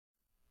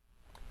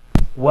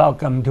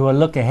Welcome to A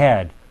Look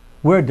Ahead.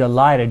 We're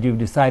delighted you've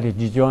decided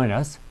to join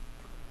us.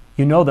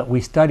 You know that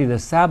we study the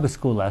Sabbath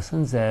school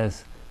lessons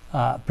as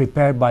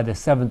prepared by the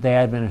Seventh-day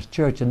Adventist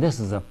Church, and this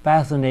is a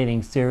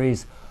fascinating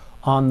series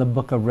on the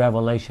book of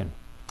Revelation.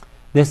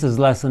 This is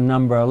lesson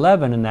number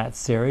 11 in that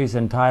series,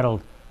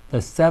 entitled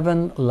The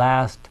Seven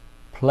Last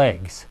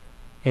Plagues.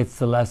 It's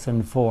the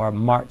lesson for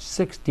March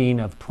 16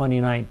 of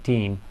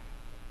 2019.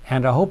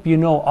 And I hope you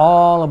know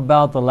all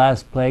about the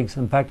last plagues.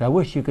 In fact, I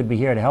wish you could be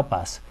here to help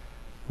us.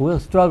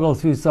 We'll struggle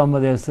through some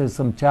of this. There's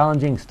some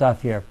challenging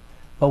stuff here.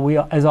 But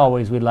as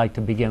always, we'd like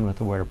to begin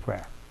with a word of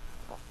prayer.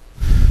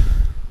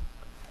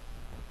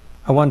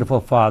 Our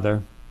wonderful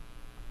Father,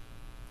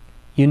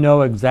 you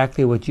know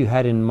exactly what you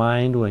had in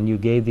mind when you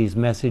gave these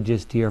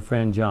messages to your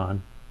friend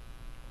John.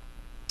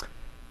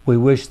 We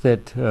wish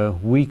that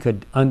we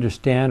could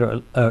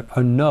understand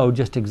or know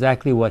just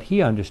exactly what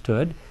he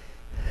understood.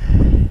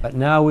 But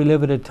now we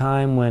live at a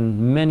time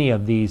when many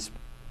of these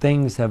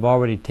things have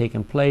already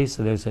taken place,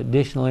 so there's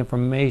additional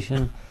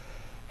information,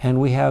 and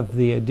we have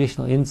the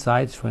additional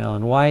insights from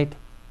Ellen White.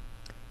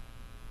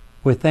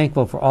 We're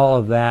thankful for all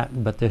of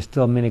that, but there's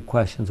still many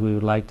questions we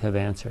would like to have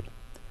answered.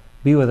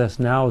 Be with us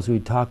now as we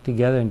talk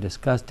together and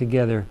discuss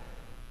together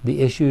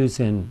the issues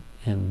in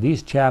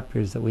these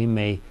chapters, that we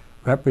may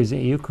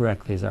represent you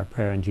correctly, is our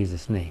prayer in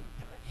Jesus' name.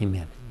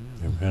 Amen.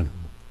 Amen.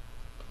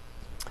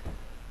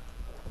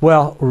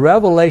 Well,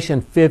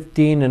 Revelation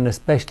 15 and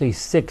especially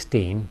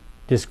 16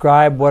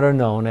 describe what are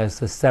known as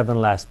the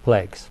seven last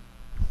plagues.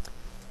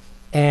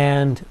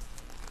 And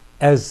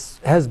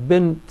as has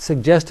been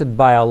suggested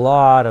by a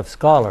lot of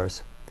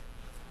scholars,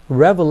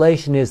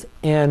 Revelation is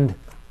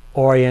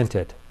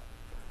end-oriented.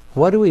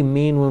 What do we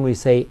mean when we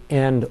say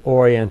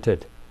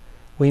end-oriented?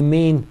 We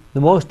mean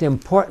the most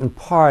important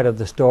part of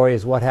the story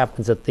is what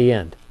happens at the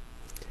end.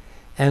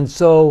 And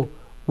so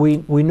we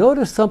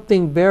notice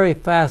something very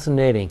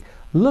fascinating.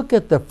 Look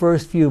at the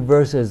first few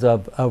verses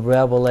of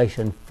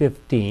Revelation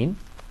 15.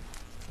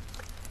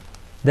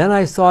 Then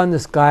I saw in the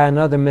sky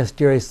another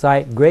mysterious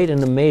sight, great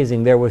and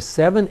amazing. There were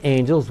 7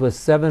 angels with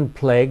 7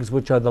 plagues,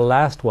 which are the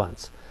last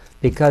ones,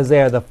 because they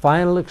are the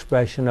final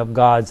expression of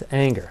God's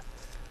anger.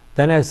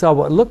 Then I saw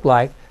what looked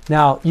like.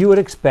 Now, you would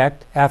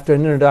expect, after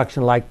an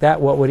introduction like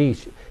that, what would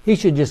he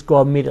should just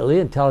go immediately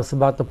and tell us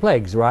about the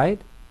plagues,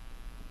 right?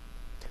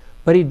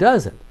 But he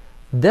doesn't.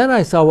 Then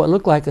I saw what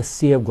looked like a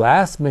sea of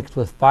glass mixed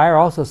with fire.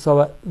 Also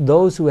saw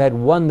those who had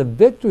won the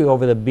victory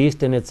over the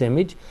beast and its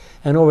image,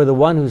 and over the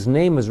one whose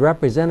name is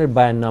represented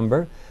by a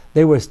number.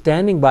 They were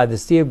standing by the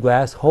sea of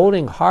glass,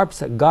 holding harps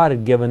that God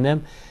had given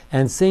them,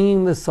 and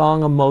singing the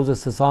song of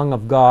Moses, the song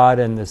of God,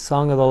 and the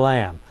song of the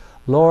Lamb.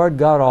 Lord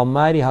God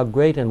Almighty, how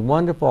great and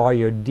wonderful are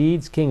your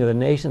deeds, King of the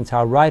nations,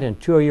 how right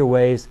and true are your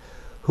ways.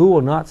 Who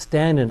will not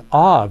stand in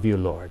awe of you,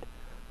 Lord?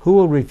 Who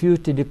will refuse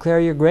to declare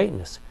your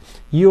greatness?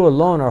 You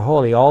alone are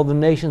holy. All the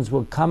nations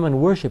will come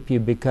and worship you,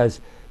 because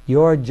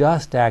your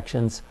just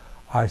actions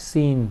are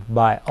seen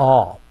by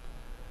all.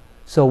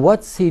 So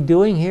what's he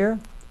doing here?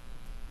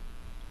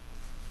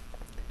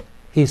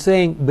 He's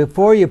saying,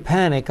 before you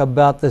panic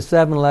about the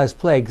 7 last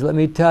plagues, let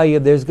me tell you,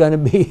 there's going to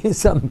be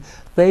some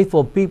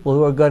faithful people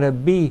who are going to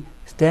be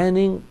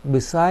standing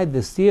beside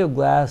the sea of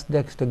glass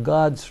next to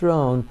God's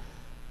throne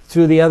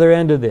through the other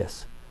end of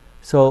this.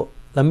 So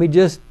let me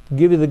just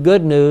give you the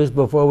good news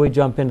before we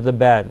jump into the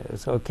bad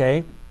news,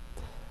 okay?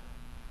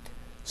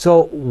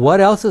 So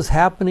what else is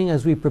happening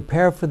as we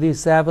prepare for these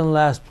 7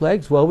 last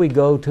plagues? Well, we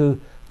go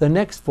to the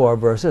next 4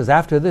 verses.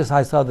 After this,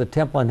 I saw the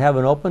temple in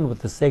heaven opened with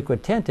the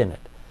sacred tent in it.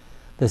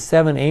 The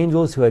 7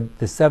 angels who had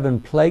the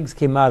 7 plagues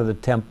came out of the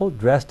temple,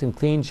 dressed in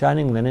clean,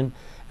 shining linen,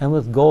 and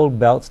with gold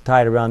belts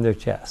tied around their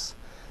chests.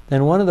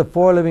 Then one of the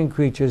 4 living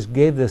creatures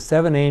gave the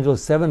 7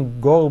 angels 7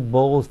 gold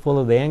bowls full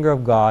of the anger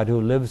of God, who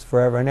lives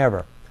forever and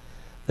ever.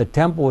 The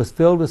temple was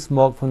filled with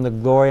smoke from the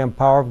glory and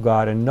power of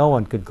God, and no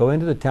one could go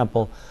into the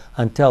temple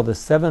until the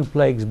 7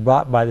 plagues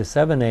brought by the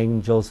 7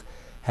 angels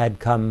had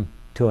come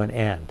to an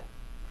end.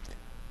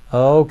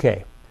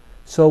 Okay,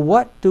 so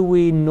what do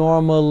we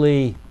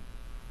normally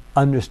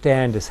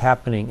understand is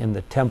happening in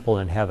the temple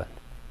in heaven?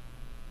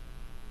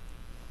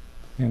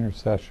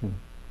 Intercession.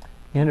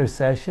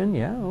 Intercession,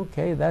 yeah,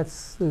 okay,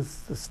 that's the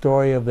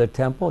story of the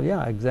temple,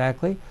 yeah,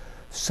 exactly.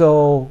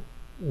 So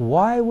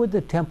why would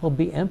the temple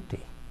be empty?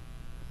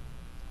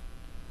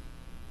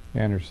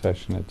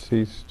 Intercession had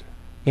ceased.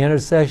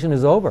 Intercession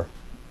is over.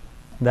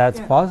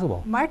 That's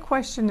possible. My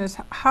question is,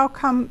 how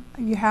come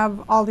you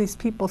have all these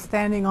people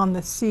standing on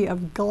the sea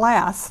of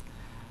glass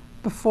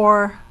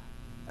before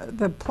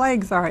the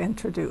plagues are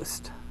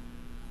introduced?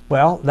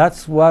 Well,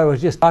 that's what I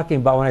was just talking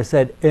about when I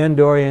said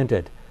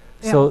end-oriented.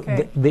 Yeah, so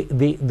okay.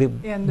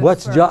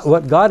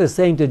 what God is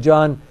saying to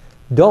John,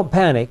 don't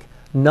panic.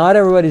 Not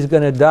everybody's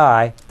going to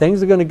die.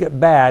 Things are going to get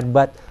bad,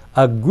 but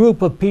a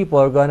group of people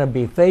are going to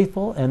be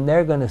faithful, and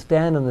they're going to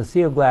stand on the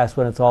sea of glass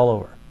when it's all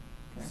over.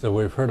 So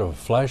we've heard of a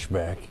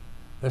flashback.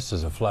 This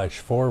is a flash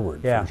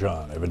forward for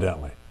John,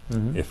 evidently,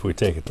 if we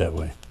take it that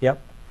way.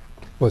 Yep.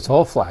 Well, it's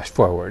all flash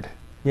forward.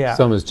 Yeah.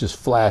 Some is just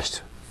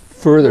flashed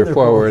further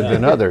forward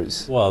than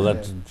others. Well,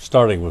 that's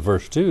starting with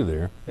verse 2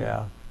 there.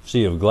 Yeah.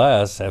 Sea of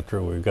glass,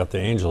 after we've got the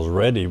angels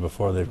ready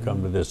before they've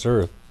come to this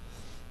earth.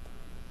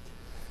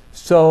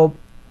 So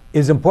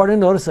it's important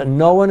to notice that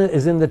no one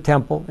is in the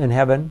temple in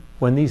heaven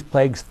when these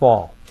plagues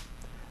fall.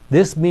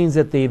 This means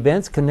that the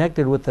events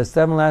connected with the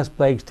 7 last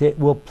plagues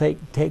will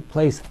take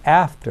place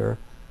after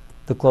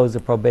the close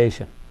of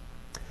probation.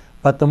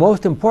 But the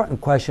most important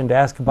question to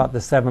ask about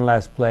the 7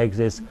 last plagues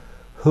is,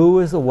 who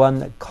is the one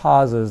that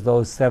causes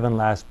those 7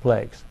 last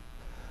plagues?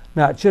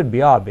 Now, it should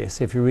be obvious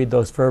if you read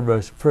those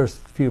first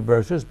few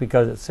verses,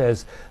 because it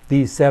says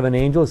these 7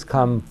 angels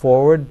come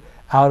forward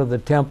out of the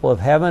temple of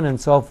heaven and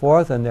so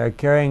forth, and they're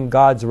carrying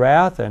God's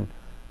wrath, and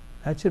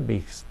that should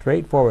be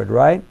straightforward,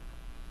 right?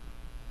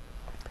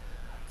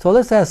 So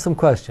let's ask some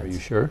questions. Are you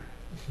sure?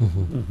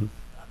 I'm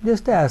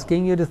just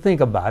asking you to think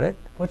about it.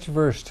 Which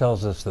verse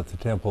tells us that the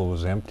temple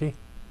was empty?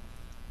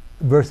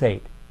 Verse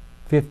 8.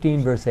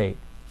 15 verse 8.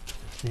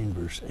 15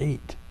 verse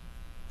 8.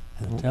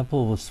 And the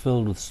temple was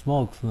filled with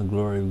smoke from the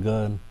glory of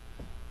God,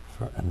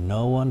 and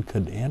no one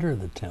could enter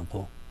the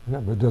temple. Yeah,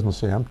 but it doesn't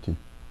say empty.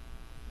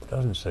 It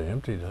doesn't say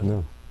empty, does it?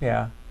 No.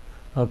 Yeah.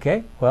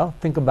 Okay, well,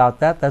 think about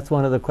that. That's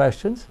one of the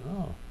questions.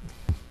 Oh.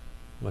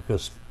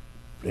 Because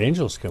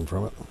angels come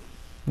from it.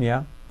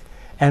 Yeah.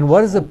 And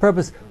what is the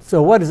purpose?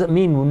 So what does it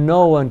mean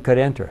no one could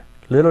enter?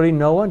 Literally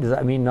no one? Does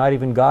that mean not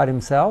even God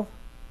himself?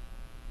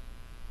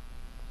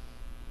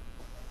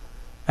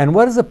 And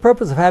what is the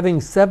purpose of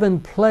having 7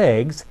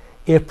 plagues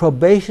if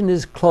probation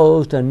is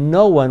closed and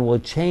no one will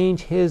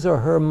change his or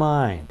her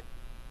mind?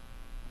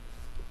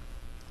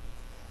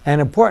 An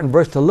important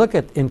verse to look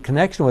at in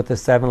connection with the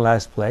 7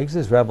 last plagues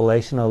is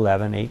Revelation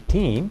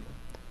 11:18.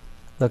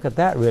 Look at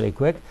that really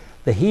quick.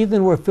 The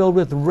heathen were filled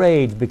with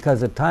rage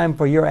because the time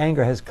for your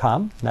anger has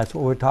come. That's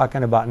what we're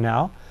talking about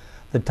now.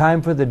 The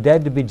time for the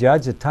dead to be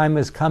judged. The time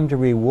has come to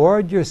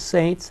reward your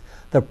saints,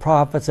 the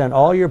prophets, and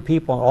all your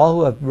people, and all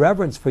who have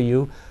reverence for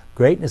you,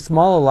 great and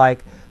small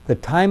alike. The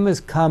time has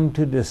come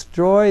to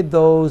destroy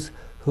those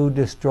who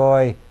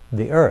destroy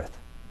the earth.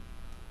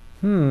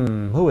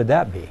 Who would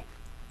that be?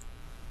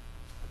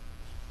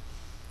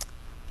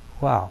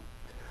 Wow.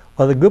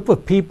 Well, the group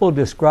of people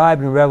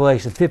described in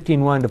Revelation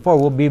 15:1-4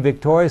 will be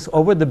victorious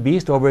over the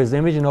beast, over his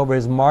image, and over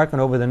his mark,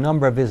 and over the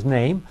number of his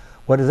name.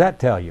 What does that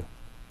tell you?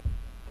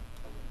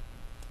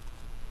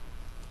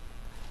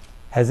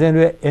 Has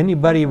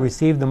anybody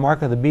received the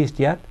mark of the beast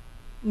yet?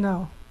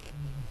 No.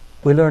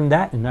 We learned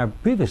that in our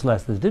previous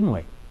lessons, didn't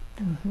we?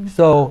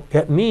 So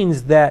it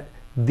means that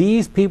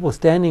these people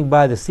standing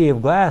by the sea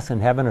of glass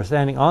in heaven, or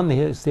standing on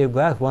the sea of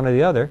glass, one or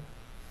the other,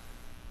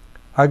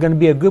 are going to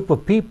be a group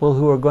of people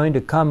who are going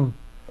to come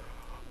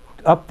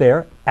up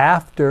there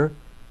after,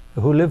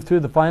 who lived through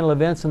the final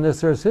events in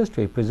this earth's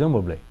history,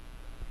 presumably.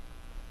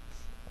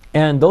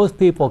 And those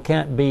people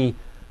can't be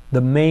the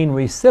main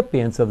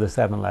recipients of the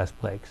 7 last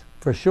plagues,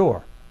 for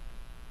sure.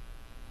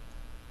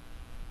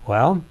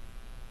 Well,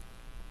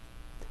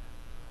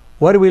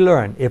 what do we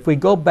learn? If we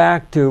go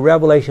back to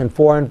Revelation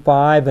 4 and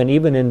 5, and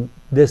even in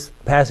this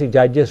passage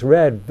I just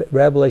read,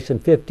 Revelation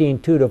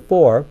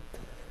 15:2-4,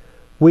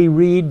 we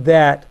read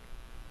that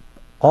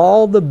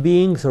all the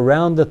beings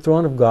around the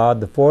throne of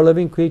God, the 4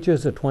 living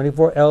creatures, the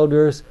 24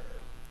 elders,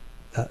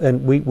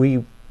 and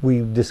we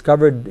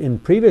discovered in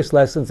previous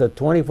lessons that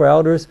 24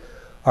 elders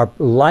are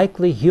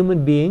likely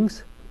human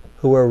beings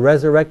who were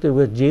resurrected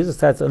with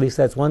Jesus. At least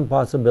that's one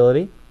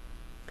possibility.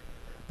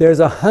 There's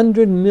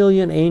 100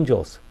 million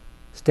angels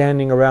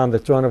standing around the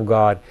throne of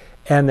God,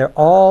 and they're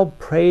all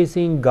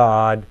praising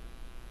God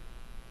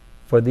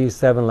for these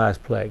 7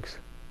 last plagues.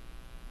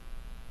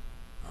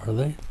 Are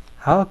they?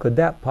 How could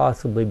that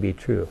possibly be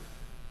true?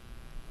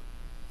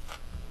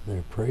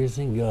 They're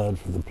praising God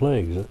for the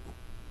plagues.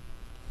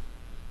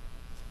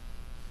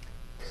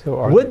 So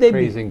are Would they they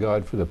be- praising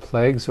God for the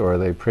plagues, or are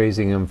they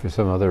praising him for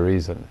some other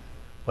reason?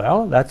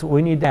 Well, that's what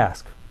we need to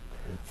ask.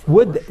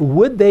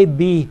 Would they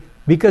be,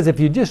 because if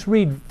you just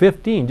read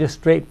 15, just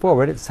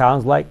straightforward, it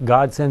sounds like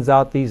God sends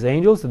out these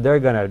angels and they're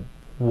going to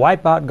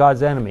wipe out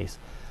God's enemies.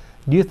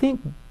 Do you think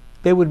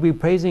they would be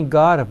praising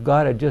God if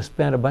God had just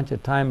spent a bunch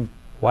of time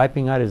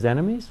wiping out his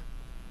enemies?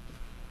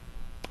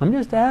 I'm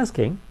just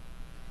asking.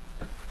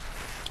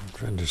 I'm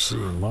trying to see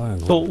in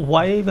mind. So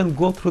why even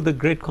go through the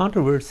great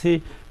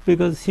controversy?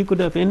 Because he could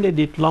have ended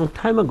it long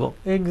time ago.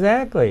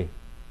 Exactly.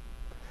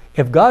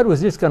 If God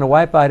was just going to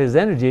wipe out his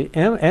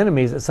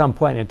enemies at some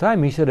point in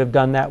time, he should have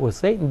done that with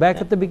Satan back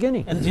at the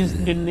beginning. And Jesus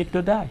didn't need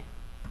to die.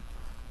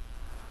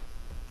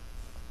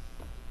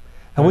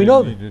 And we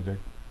know he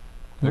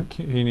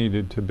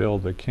needed to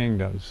build the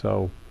kingdom.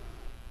 So,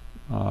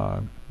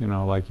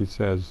 like he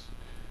says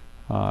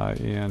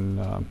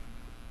in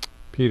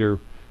Peter,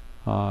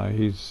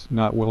 he's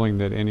not willing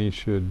that any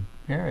should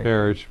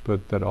perish,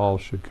 but that all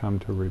should come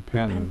to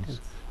repentance.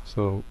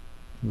 So,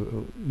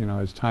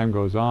 as time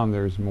goes on,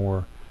 there's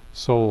more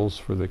souls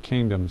for the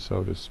kingdom,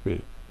 so to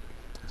speak.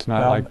 It's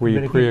not like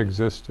we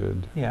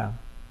pre-existed Yeah,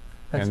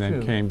 that's and then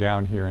true. came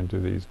down here into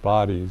these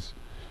bodies,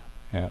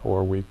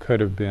 or we could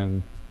have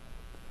been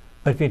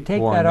But if you take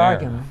born that there.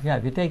 argument,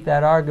 if you take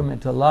that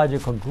argument to a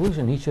logical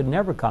conclusion, he should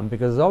never come,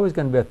 because there's always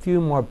going to be a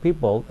few more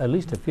people, at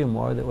least a few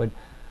more, that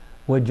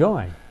would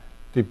join.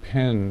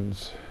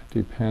 Depends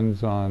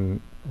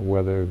on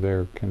whether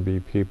there can be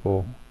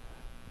people.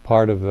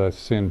 Part of the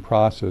sin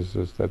process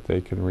is that they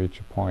can reach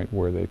a point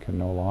where they can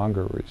no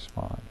longer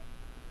respond.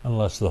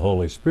 Unless the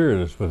Holy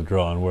Spirit is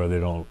withdrawn, where they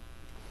don't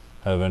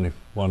have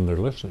anyone they're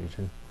listening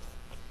to.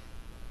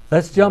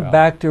 Let's jump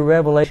back to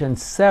Revelation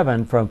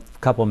 7 for a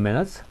couple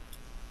minutes.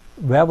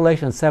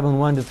 Revelation 7,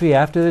 1-3.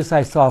 After this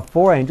I saw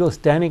 4 angels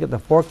standing at the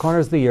 4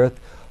 corners of the earth,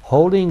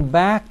 holding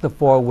back the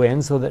 4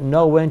 winds, so that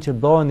no wind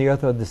should blow on the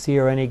earth or the sea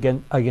or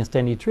against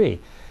any tree.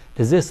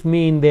 Does this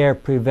mean they're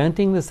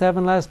preventing the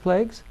 7 last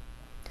plagues?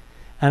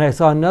 And I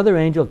saw another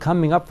angel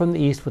coming up from the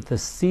east with the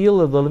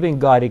seal of the living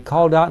God. He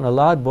called out in a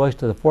loud voice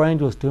to the 4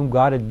 angels to whom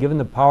God had given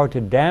the power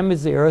to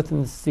damage the earth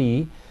and the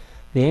sea.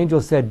 The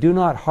angel said, "Do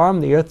not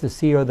harm the earth, the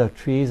sea, or the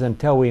trees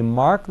until we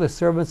mark the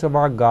servants of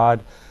our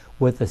God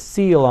with a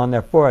seal on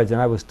their foreheads."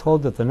 And I was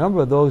told that the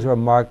number of those who are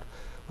marked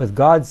with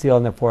God's seal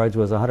on their foreheads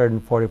was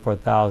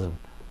 144,000.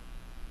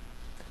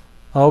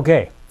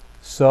 Okay,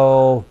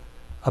 so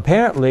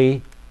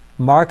apparently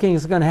marking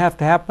is going to have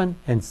to happen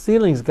and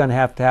sealing is going to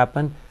have to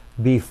happen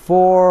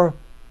before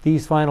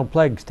these final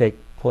plagues take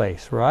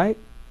place, right?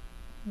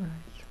 Right.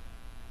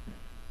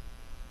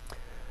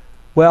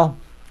 Well,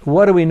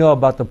 what do we know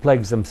about the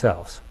plagues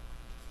themselves?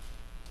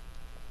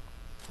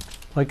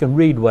 I can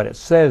read what it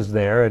says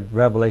there in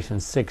Revelation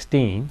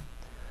 16,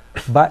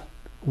 but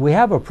we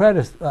have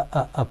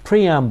a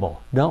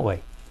preamble, don't we?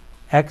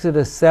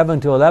 Exodus 7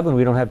 to 11,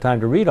 we don't have time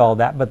to read all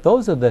that, but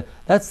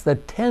that's the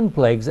 10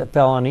 plagues that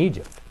fell on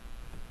Egypt.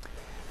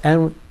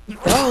 And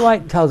Ellen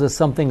White tells us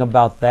something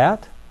about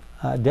that.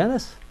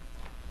 Dennis?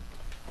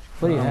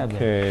 What do you have there?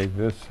 Okay,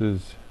 this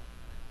is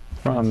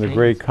from the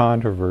Great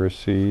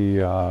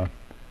Controversy,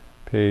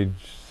 page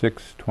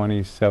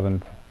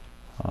 627,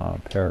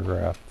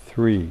 paragraph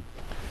 3.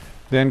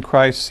 Then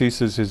Christ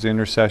ceases his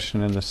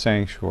intercession in the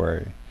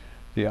sanctuary.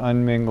 The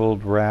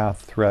unmingled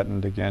wrath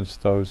threatened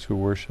against those who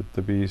worship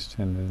the beast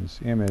in his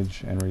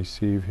image and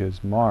receive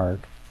his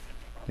mark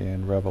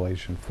in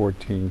Revelation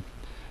 14,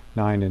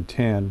 9 and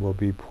 10 will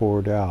be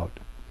poured out.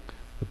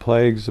 The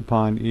plagues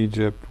upon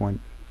Egypt when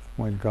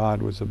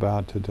God was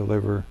about to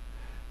deliver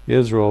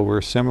Israel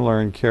were similar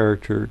in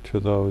character to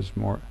those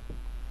more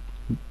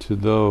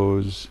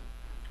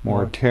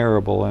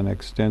terrible and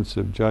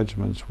extensive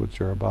judgments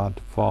which are about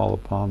to fall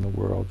upon the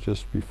world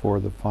just before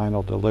the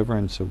final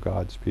deliverance of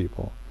God's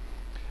people.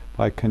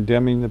 By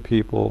condemning the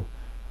people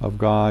of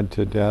God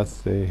to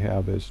death, they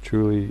have as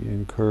truly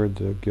incurred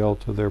the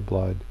guilt of their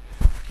blood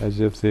as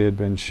if it had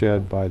been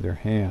shed by their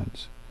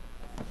hands.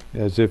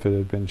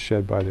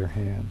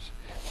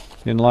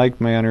 In like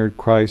manner,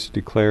 Christ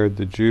declared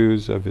the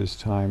Jews of his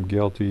time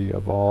guilty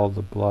of all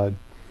the blood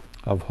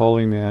of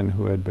holy men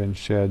who had been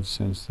shed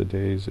since the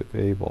days of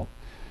Abel.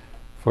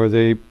 For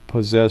they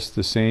possessed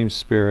the same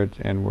spirit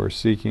and were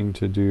seeking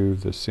to do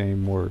the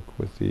same work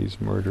with these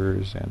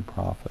murderers and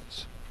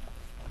prophets.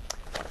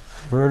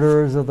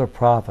 Murderers of the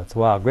prophets.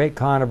 Wow, Great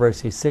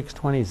Controversy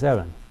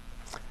 627.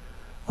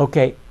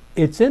 Okay,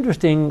 it's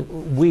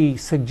interesting, we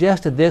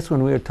suggested this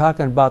when we were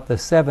talking about the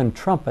 7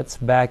 trumpets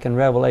back in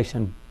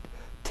Revelation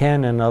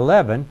 10 and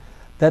 11,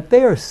 that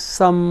they are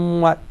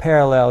somewhat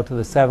parallel to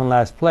the 7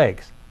 last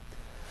plagues.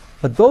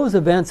 But those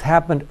events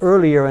happened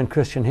earlier in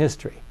Christian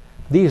history.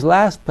 These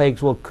last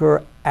plagues will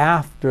occur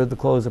after the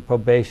close of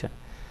probation.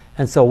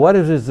 And so what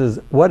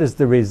is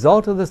the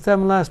result of the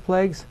 7 last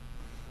plagues?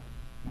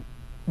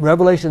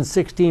 Revelation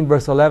 16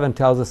 verse 11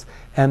 tells us,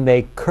 "And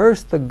they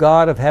cursed the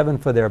God of heaven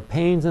for their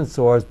pains and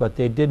sores, but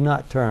they did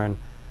not turn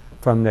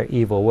from their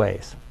evil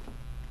ways."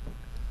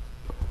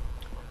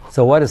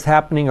 So what is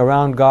happening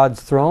around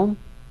God's throne?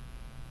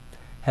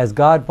 Has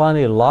God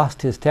finally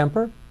lost his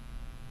temper?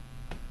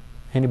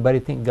 Anybody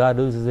think God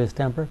loses his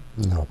temper?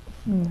 No.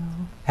 No.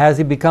 Has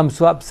he become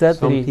so upset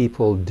that Some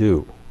people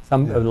do, a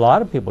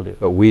lot of people do.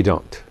 but we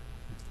don't.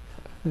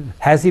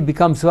 Has he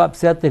become so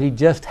upset that he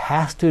just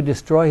has to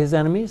destroy his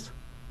enemies?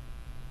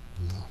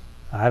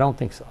 I don't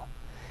think so.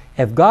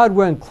 If God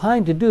were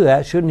inclined to do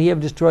that, shouldn't he have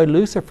destroyed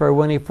Lucifer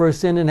when he first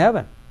sinned in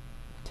heaven?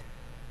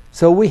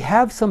 So we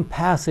have some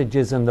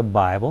passages in the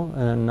Bible,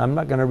 and I'm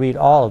not going to read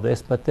all of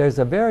this, but there's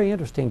a very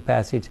interesting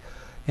passage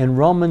in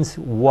Romans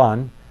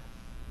 1,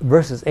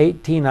 verses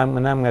 18. I'm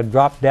going to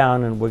drop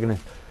down, and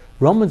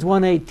Romans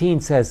 1:18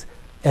 says,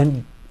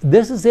 and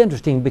this is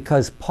interesting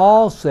because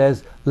Paul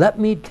says, "Let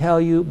me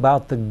tell you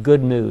about the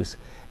good news."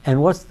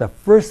 And what's the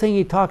first thing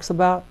he talks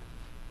about?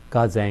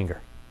 God's anger.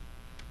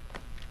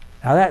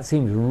 Now that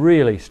seems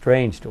really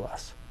strange to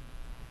us.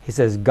 He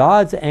says,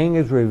 God's anger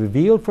is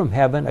revealed from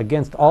heaven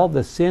against all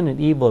the sin and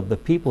evil of the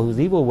people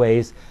whose evil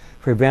ways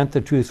prevent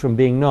the truth from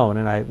being known.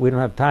 And we don't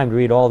have time to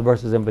read all the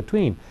verses in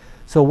between.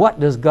 So what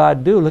does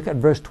God do? Look at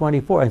verse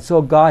 24. And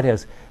so God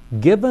has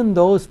given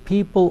those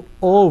people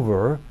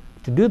over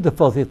to do the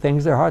filthy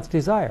things their hearts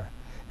desire.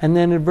 And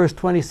then in verse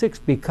 26,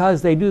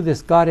 because they do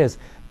this, God has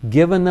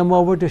given them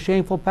over to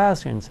shameful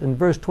passions. In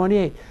verse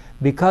 28,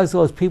 because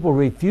those people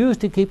refuse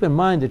to keep in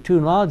mind the true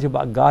knowledge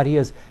about God, He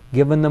has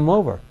given them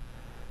over.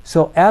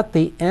 So at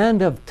the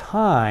end of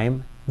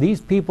time,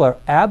 these people are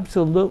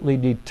absolutely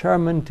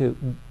determined to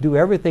do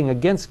everything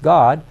against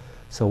God.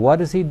 So what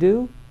does He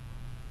do?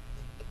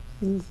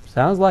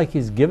 Sounds like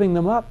He's giving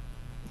them up.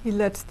 He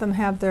lets them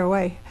have their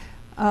way.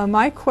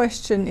 My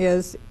question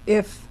is,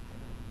 if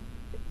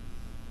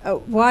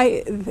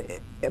why?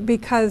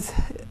 Because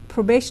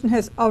probation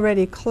has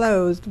already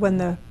closed when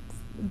the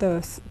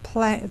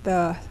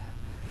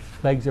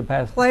Plagues are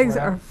passed. plagues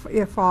are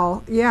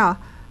fall. Yeah,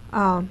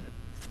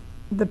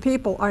 the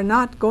people are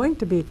not going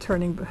to be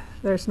turning.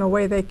 There's no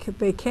way they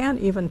can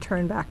even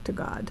turn back to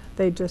God.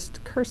 They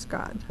just curse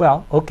God.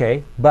 Well,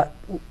 okay, but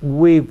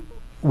we're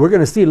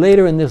going to see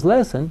later in this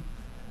lesson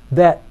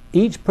that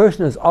each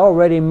person has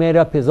already made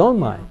up his own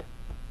mind.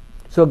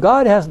 So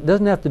God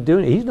doesn't have to do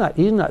it.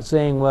 He's not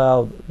saying,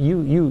 well,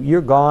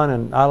 you're gone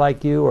and I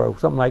like you or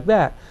something like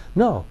that.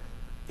 No,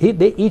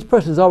 each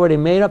person's already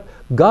made up.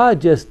 God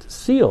just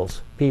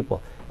seals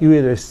people. You're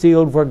either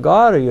sealed for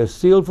God or you're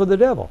sealed for the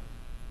devil,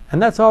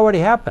 and that's already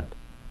happened.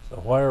 So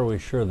why are we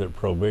sure that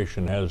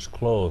probation has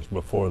closed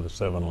before the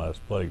 7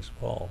 last plagues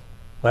fall?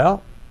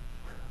 Well,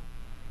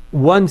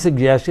 one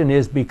suggestion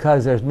is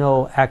because there's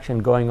no action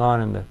going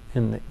on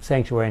in the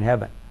sanctuary in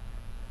heaven.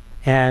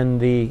 And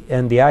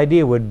the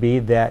idea would be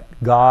that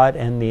God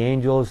and the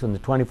angels and the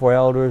 24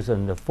 elders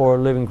and the 4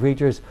 living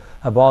creatures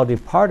have all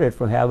departed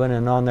from heaven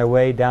and on their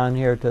way down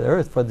here to the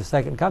earth for the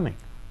second coming.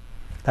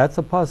 That's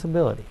a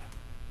possibility.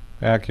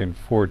 Back in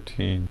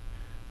 14,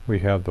 we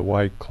have the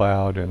white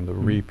cloud and the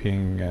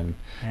reaping,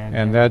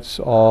 and that's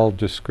all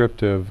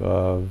descriptive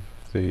of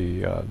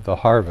the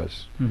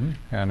harvest.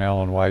 And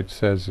Ellen White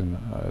says in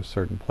a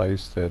certain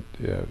place that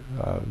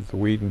the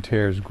wheat and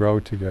tares grow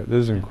together.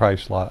 This is in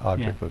Christ's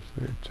object,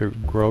 to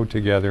grow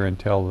together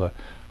until the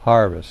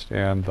harvest,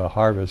 and the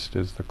harvest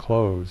is the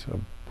close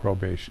of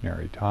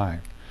probationary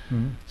time.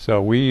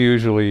 So we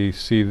usually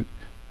see,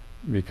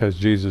 because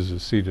Jesus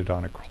is seated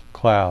on a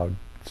cloud,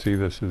 see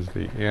this is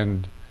the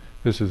end,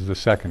 this is the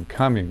second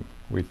coming,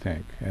 we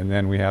think, and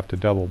then we have to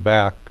double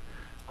back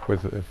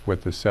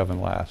with the 7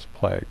 last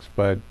plagues.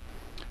 But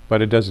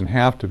it doesn't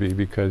have to be,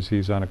 because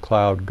He's on a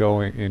cloud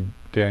going, in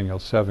Daniel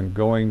 7,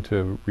 going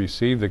to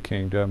receive the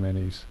kingdom, and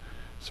He's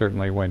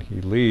certainly, when He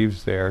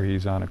leaves there,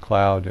 He's on a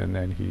cloud, and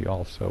then He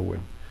also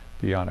would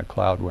be on a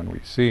cloud when we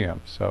see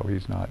Him. So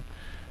He's not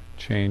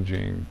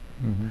changing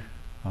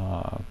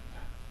the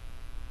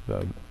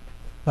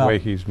way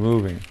He's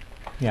moving.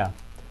 Yeah.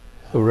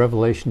 So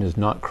Revelation is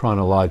not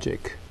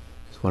chronologic.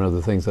 It's one of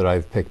the things that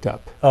I've picked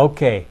up.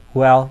 Okay.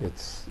 Well. It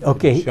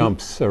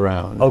jumps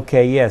around.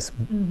 Okay. Yes.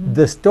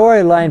 The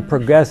storyline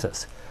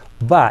progresses,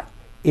 but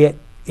it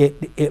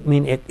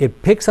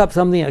picks up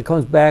something and it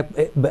comes back,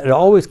 but it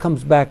always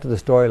comes back to the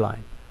storyline.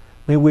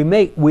 I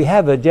mean, we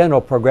have a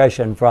general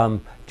progression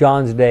from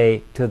John's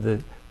day to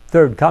the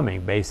third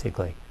coming,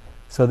 basically.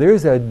 So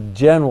there's a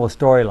general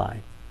storyline.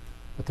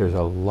 But there's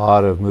a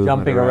lot of movement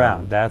Jumping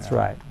around. That's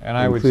right. And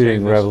I would say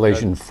including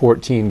Revelation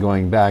 14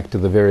 going back to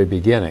the very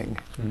beginning,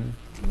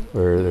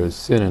 where there's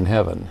sin in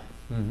heaven.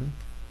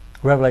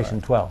 Revelation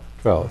 12.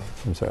 12,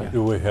 I'm sorry.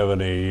 Do we have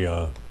any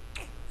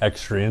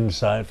extra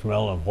insight from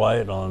Ellen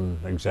White on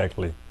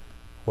exactly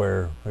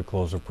where the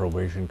close of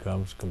probation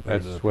comes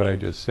compared to the That's what I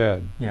plagues? just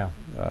said. Yeah.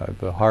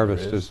 The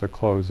harvest is the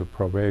close of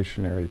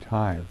probationary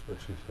time,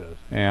 That's what she says.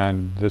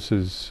 and this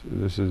is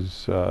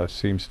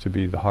seems to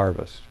be the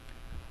harvest.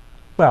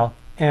 Well,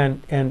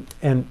 and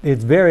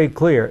it's very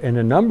clear in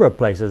a number of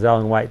places.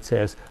 Ellen White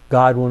says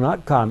God will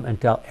not come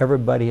until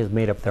everybody has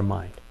made up their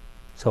mind.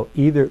 So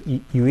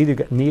you either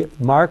get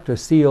marked or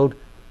sealed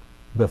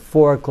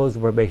before a close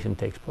of probation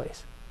takes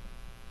place.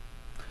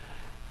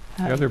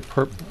 The other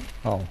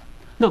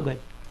No, good.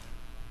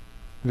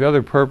 The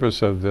other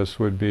purpose of this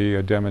would be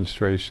a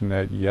demonstration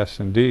that, yes,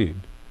 indeed,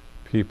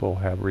 people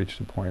have reached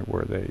a point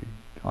where they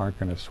aren't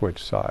going to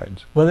switch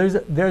sides. Well,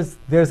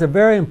 there's a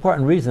very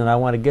important reason I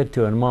want to get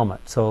to in a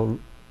moment. So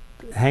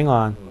hang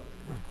on.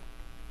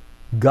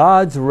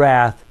 God's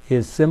wrath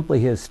is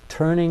simply His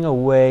turning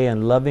away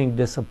and loving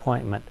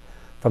disappointment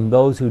from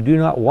those who do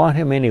not want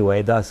Him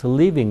anyway, thus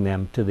leaving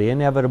them to the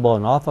inevitable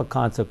and awful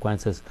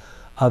consequences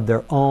of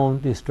their own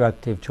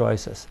destructive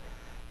choices.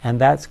 And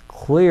that's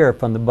clear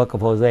from the book of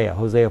Hosea,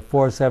 Hosea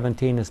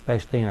 4:17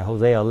 especially, and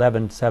Hosea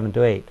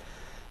 11:7-8.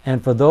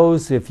 And for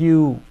those, if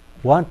you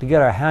want to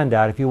get our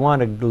handout, if you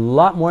want a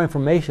lot more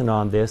information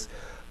on this,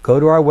 go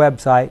to our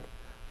website,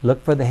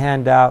 look for the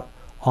handout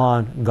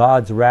on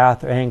God's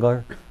wrath or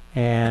anger,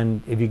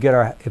 and if you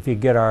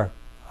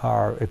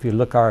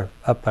look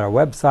up at our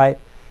website,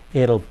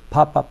 it'll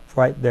pop up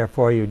right there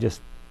for you. Just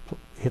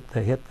hit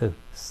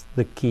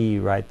the key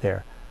right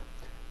there.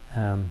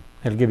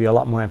 It'll give you a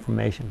lot more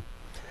information.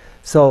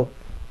 So,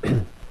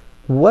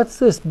 what's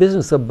this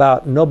business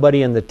about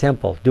nobody in the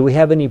temple? Do we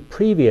have any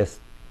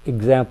previous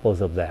examples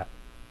of that?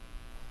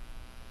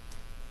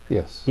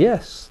 Yes.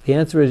 Yes, the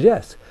answer is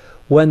yes.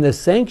 When the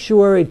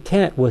sanctuary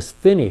tent was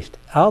finished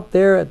out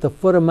there at the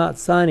foot of Mount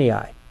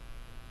Sinai,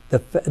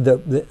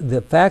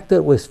 The fact that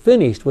it was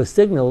finished was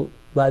signaled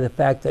by the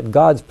fact that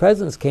God's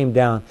presence came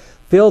down,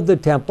 filled the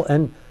temple,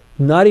 and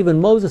not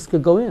even Moses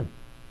could go in.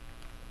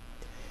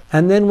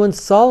 And then when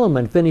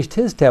Solomon finished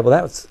his temple,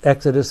 that's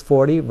Exodus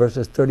 40,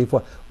 verses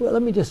 34. Well,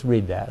 let me just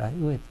read that.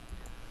 We're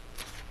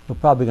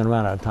probably going to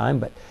run out of time,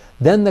 but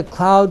then the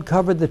cloud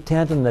covered the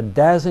tent, and the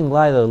dazzling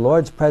light of the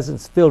Lord's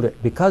presence filled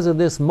it. Because of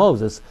this,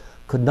 Moses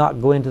could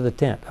not go into the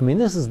tent. I mean,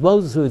 this is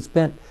Moses who had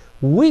spent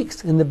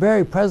weeks in the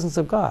very presence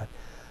of God.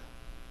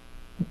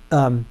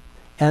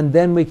 And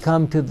then we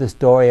come to the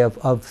story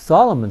of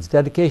Solomon's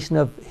dedication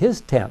of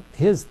his tent,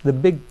 the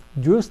big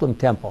Jerusalem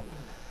temple.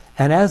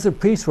 And as the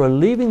priests were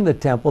leaving the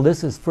temple,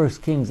 this is 1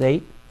 Kings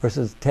 8,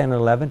 verses 10 and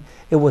 11,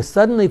 it was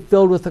suddenly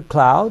filled with a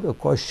cloud, of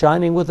course,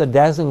 shining with the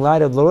dazzling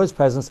light of the Lord's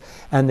presence,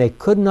 and they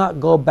could not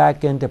go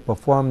back in to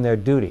perform their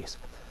duties.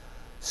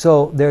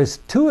 So there's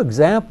two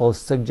examples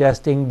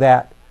suggesting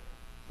that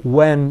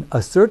when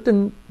a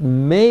certain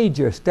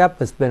major step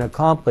has been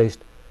accomplished,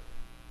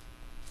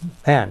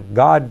 and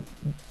God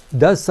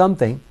does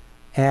something,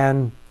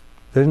 and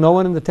there's no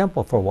one in the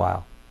temple for a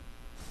while.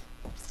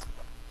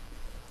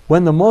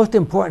 When the most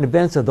important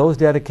events of those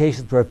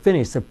dedications were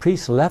finished, the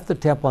priests left the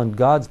temple and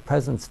God's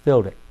presence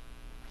filled it.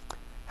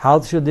 How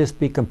should this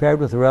be compared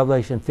with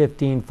Revelation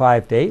 15,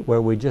 5-8,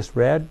 where we just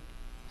read?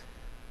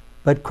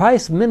 But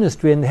Christ's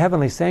ministry in the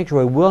heavenly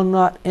sanctuary will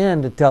not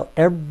end until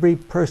every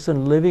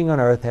person living on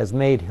earth has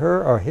made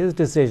her or his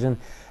decision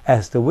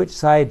as to which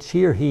side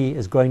she or he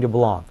is going to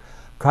belong.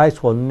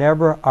 Christ will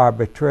never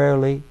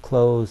arbitrarily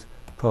close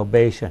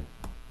probation.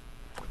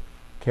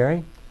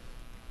 Carrie?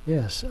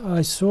 Yes,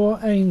 I saw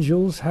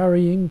angels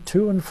hurrying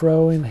to and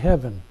fro in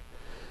heaven.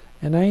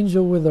 An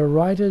angel with a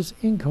writer's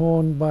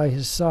inkhorn by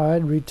his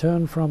side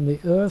returned from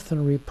the earth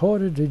and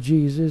reported to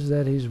Jesus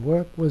that his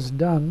work was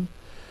done,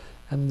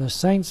 and the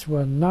saints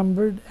were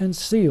numbered and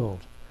sealed.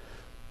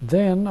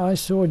 Then I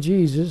saw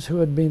Jesus, who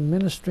had been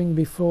ministering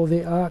before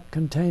the ark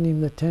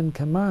containing the 10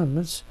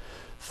 Commandments,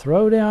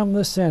 throw down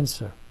the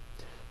censer.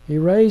 He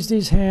raised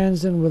his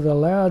hands and with a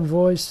loud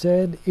voice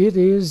said, "It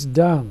is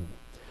done."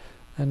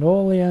 And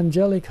all the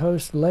angelic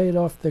host laid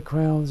off their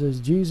crowns as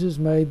Jesus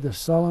made the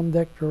solemn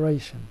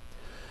declaration,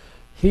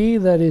 "He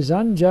that is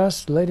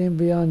unjust, let him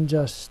be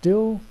unjust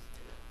still.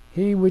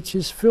 He which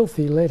is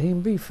filthy, let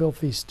him be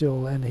filthy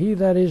still. And he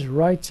that is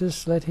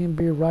righteous, let him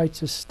be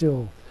righteous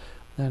still.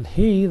 And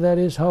he that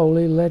is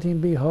holy, let him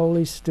be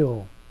holy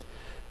still."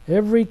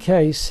 Every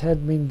case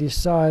had been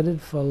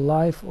decided for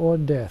life or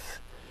death.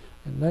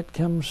 And that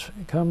comes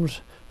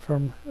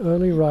from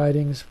Early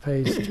Writings,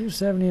 page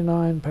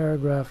 279,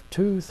 paragraph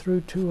 2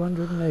 through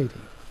 280.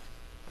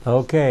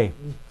 Okay.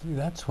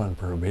 That's when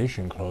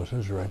probation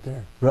closes, right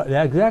there.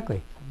 Yeah,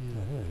 exactly.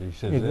 Yeah, he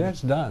says, Exactly.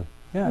 it's done.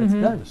 Yeah, it's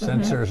done. The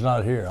censor's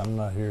not here. I'm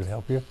not here to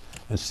help you.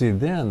 And see,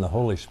 then the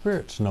Holy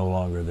Spirit's no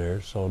longer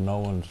there, so no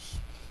one's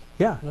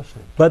Yeah.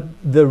 listening. But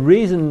the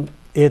reason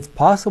it's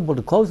possible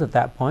to close at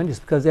that point is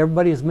because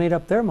everybody has made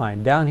up their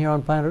mind down here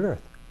on planet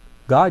Earth.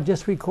 God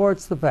just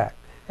records the fact.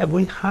 Have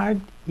we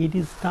heard it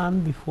is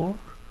done before?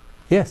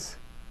 Yes.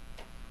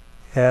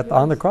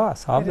 On the cross,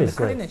 It is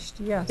obviously. finished,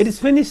 yes. It is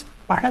finished.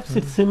 Perhaps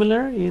it's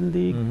similar in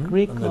the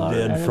Greek And the or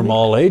dead Arabic. from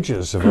all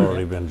ages have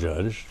already been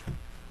judged.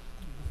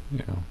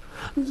 Yeah.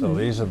 So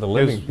these are the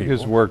living people.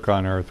 His work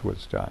on earth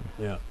was done.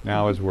 Yeah.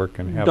 Now his work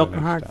in heaven Dr.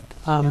 is Hart,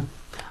 done.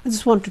 I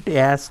just wanted to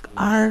ask,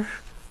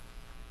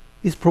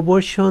 is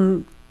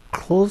probation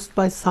closed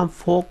by some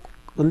folk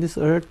on this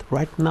earth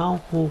right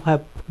now who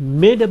have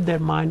made up their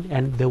mind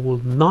and they will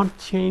not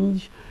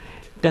change?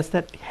 Does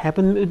that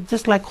happen?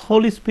 Just like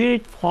Holy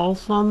Spirit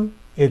falls on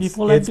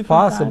people at It's different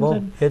possible.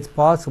 times? It's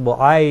possible.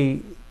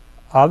 I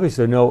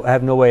obviously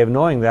have no way of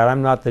knowing that.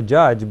 I'm not the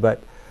judge,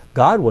 but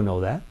God will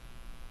know that.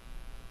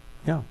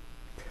 Yeah.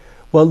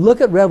 Well,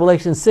 look at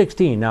Revelation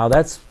 16. Now,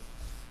 that's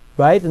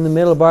right in the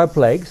middle of our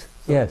plagues.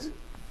 Yes.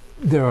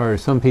 There are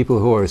some people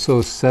who are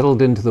so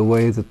settled into the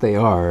way that they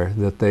are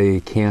that they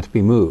can't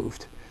be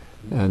moved.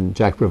 And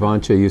Jack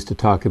Bravantia used to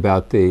talk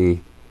about the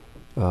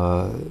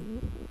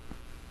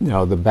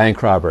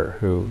bank robber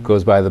who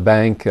goes by the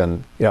bank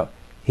and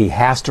he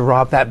has to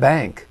rob that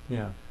bank.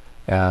 Yeah.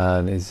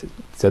 And he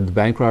said the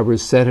bank robber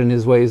is set in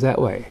his ways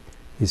that way.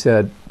 He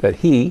said that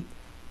he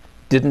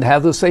didn't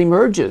have those same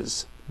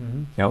urges.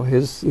 Mm-hmm.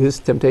 His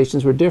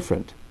temptations were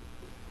different.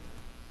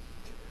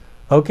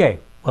 Okay.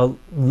 Well,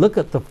 look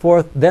at the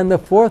fourth. Then the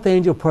fourth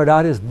angel poured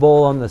out his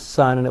bowl on the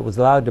sun, and it was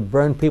allowed to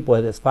burn people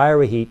with its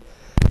fiery heat.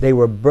 They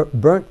were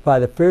burnt by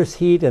the fierce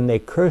heat, and they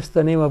cursed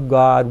the name of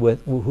God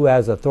who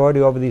has authority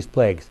over these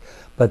plagues.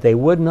 But they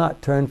would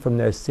not turn from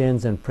their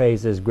sins and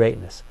praise his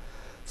greatness.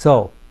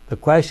 So the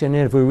question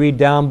is, if we read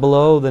down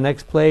below, the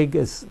next plague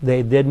is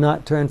they did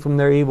not turn from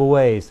their evil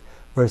ways.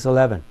 Verse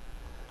 11.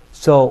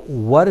 So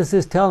what is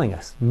this telling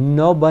us?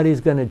 Nobody's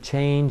going to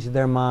change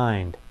their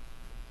mind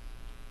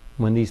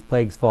when these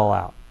plagues fall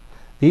out.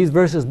 These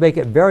verses make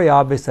it very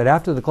obvious that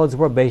after the close of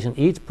probation,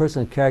 each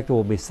person's character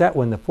will be set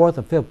when the fourth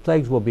and fifth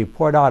plagues will be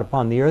poured out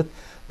upon the earth.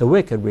 The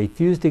wicked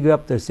refuse to give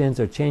up their sins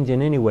or change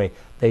in any way.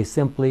 They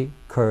simply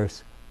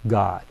curse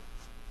God.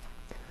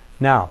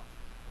 Now,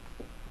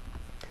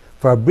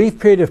 For a brief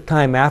period of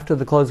time after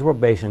the close of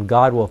probation,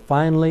 God will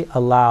finally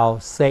allow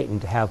Satan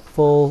to have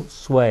full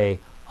sway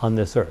on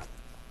this earth.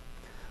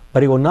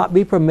 But he will not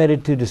be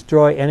permitted to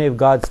destroy any of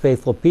God's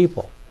faithful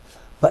people.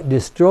 But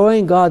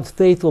destroying God's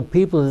faithful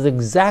people is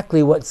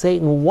exactly what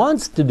Satan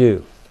wants to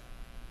do.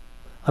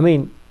 I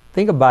mean,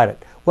 think about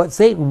it. What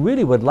Satan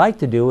really would like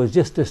to do is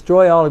just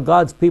destroy all of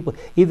God's people.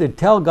 Either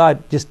tell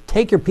God, just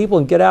take your people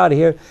and get out of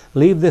here,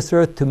 leave this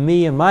earth to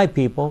me and my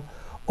people,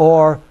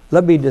 or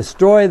let me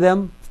destroy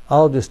them.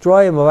 I'll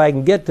destroy them if I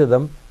can get to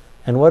them.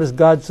 And what does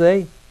God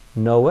say?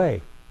 No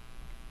way.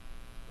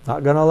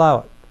 Not going to allow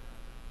it.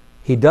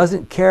 He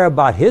doesn't care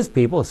about his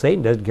people.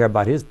 Satan doesn't care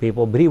about his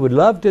people, but he would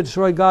love to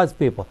destroy God's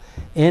people.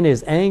 In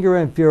his anger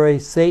and fury,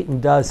 Satan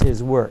does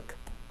his work.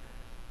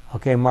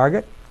 Okay,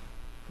 Margaret?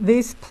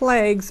 These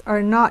plagues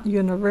are not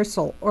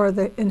universal, or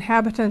the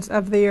inhabitants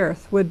of the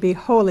earth would be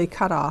wholly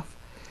cut off.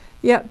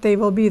 Yet they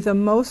will be the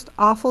most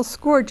awful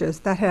scourges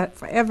that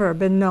have ever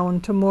been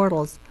known to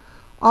mortals.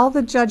 All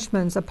the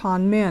judgments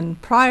upon men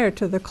prior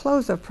to the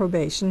close of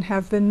probation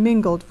have been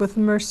mingled with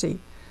mercy.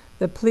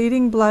 The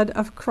pleading blood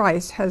of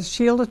Christ has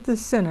shielded the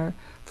sinner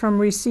from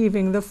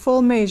receiving the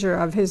full measure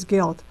of his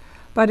guilt,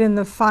 but in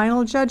the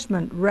final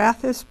judgment,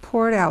 wrath is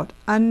poured out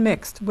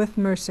unmixed with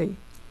mercy.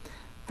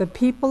 The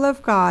people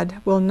of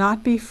God will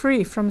not be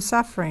free from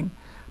suffering,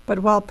 but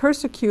while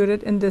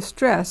persecuted and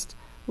distressed,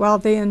 while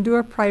they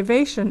endure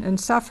privation and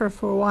suffer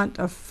for want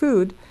of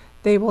food,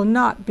 they will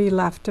not be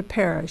left to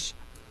perish.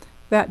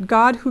 That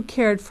God who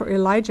cared for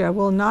Elijah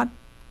will not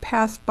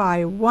pass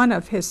by one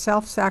of his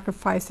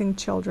self-sacrificing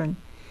children.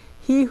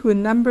 He who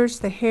numbers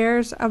the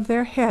hairs of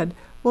their head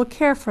will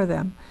care for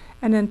them,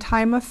 and in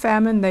time of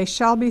famine they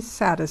shall be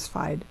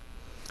satisfied.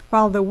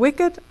 While the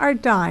wicked are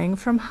dying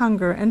from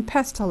hunger and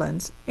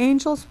pestilence,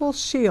 angels will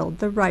shield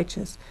the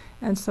righteous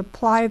and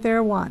supply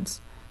their wants.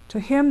 To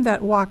him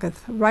that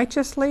walketh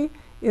righteously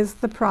is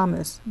the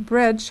promise.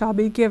 Bread shall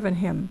be given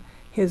him,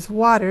 his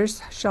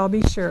waters shall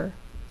be sure.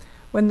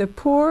 When the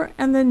poor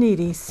and the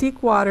needy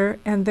seek water,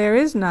 and there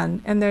is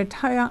none, and their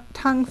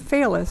tongue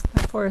faileth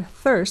for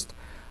thirst,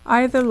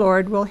 I, the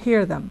Lord, will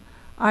hear them.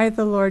 I,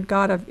 the Lord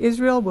God of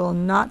Israel, will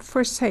not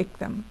forsake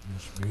them.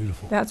 That's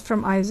beautiful. That's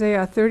from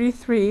Isaiah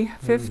 33,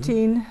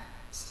 15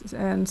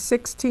 and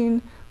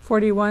 16,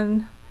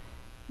 41,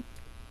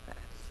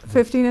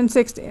 15 and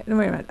 16. Wait a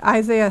minute.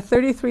 Isaiah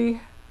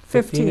 33,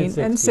 15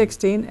 and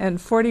 16,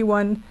 and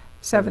 41,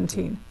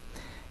 17.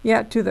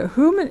 Yet to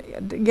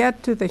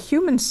the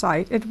human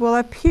sight it will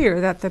appear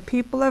that the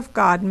people of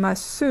God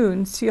must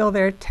soon seal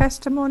their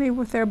testimony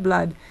with their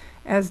blood,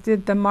 as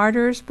did the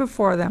martyrs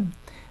before them.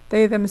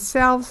 They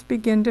themselves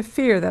begin to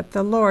fear that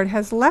the Lord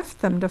has left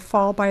them to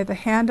fall by the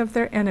hand of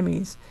their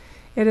enemies.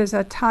 It is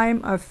a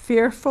time of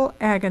fearful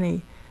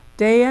agony.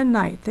 Day and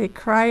night they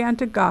cry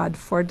unto God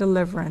for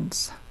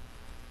deliverance.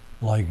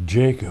 Like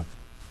Jacob,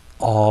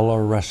 all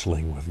are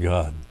wrestling with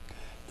God.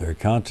 Their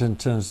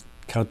countenances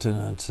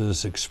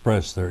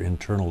express their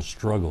internal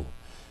struggle.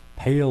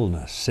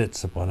 Paleness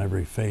sits upon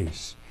every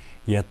face,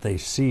 yet they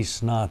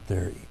cease not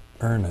their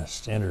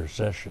earnest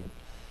intercession.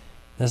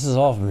 This is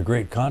often a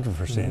great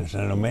controversy, and it's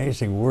an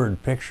amazing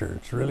word picture.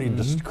 It's really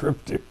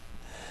descriptive.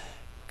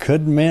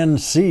 Could men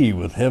see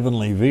with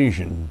heavenly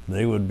vision,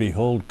 they would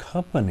behold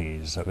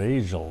companies of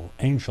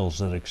angels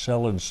that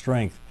excel in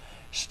strength,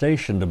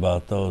 stationed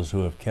about those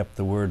who have kept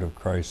the word of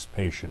Christ's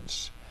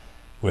patience.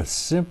 With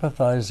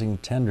sympathizing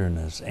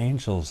tenderness,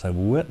 angels have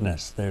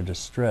witnessed their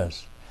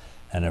distress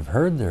and have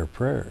heard their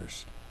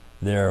prayers.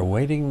 They are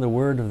awaiting the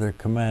word of their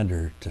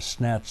commander to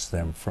snatch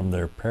them from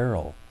their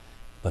peril.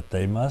 But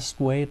they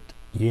must wait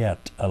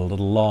yet a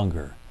little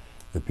longer.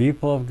 The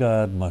people of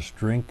God must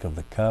drink of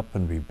the cup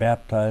and be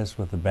baptized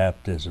with the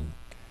baptism.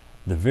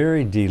 The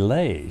very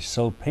delay,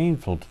 so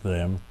painful to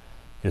them,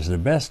 is the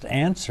best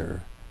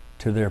answer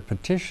to their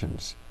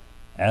petitions.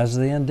 As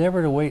they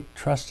endeavor to wait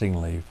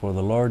trustingly for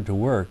the Lord to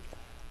work,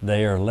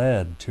 they are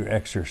led to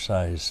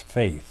exercise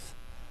faith,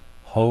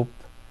 hope,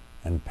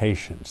 and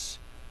patience,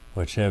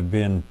 which have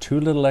been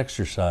too little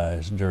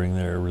exercised during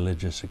their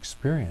religious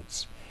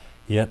experience.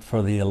 Yet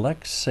for the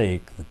elect's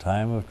sake the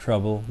time of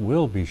trouble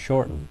will be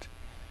shortened.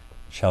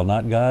 Shall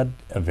not God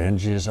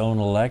avenge his own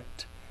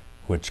elect,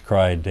 which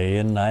cry day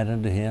and night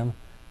unto him?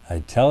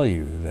 I tell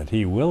you that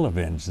he will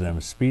avenge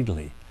them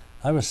speedily.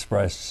 I was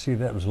surprised to see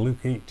that was Luke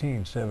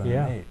 18, 7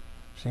 and 8.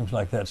 Seems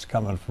like that's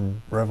coming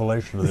from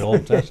Revelation of the Old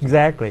Testament.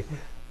 Exactly.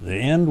 The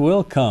end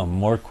will come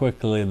more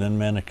quickly than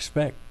men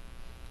expect.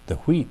 The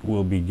wheat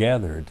will be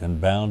gathered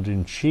and bound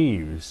in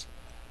sheaves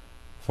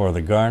for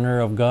the garner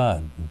of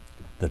God.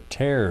 The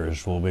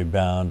tares will be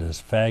bound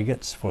as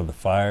faggots for the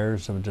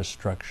fires of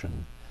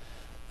destruction.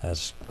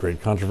 That's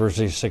Great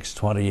Controversy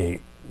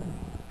 628.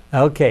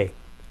 Okay,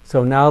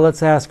 so now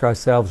let's ask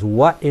ourselves,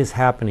 what is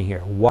happening here?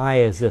 Why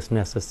is this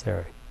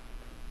necessary?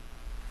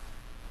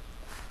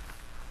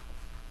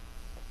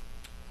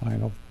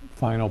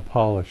 Final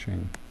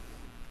polishing.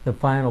 The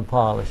final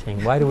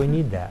polishing. Why do we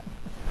need that?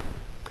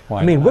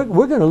 Why I mean, we're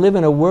going to live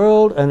in a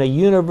world and a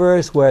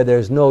universe where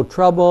there's no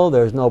trouble,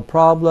 there's no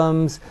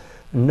problems,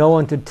 no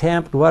one to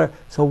tempt, whatever.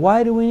 So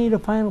why do we need a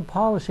final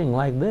polishing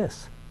like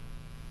this?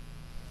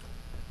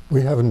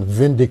 We haven't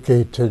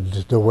vindicated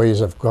the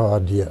ways of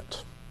God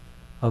yet.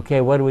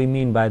 Okay, what do we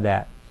mean by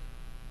that?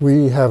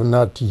 We have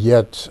not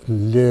yet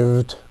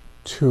lived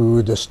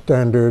to the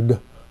standard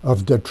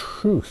of the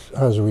truth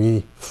as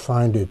we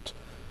find it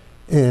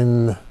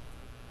in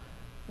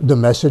the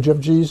message of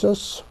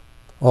Jesus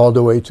all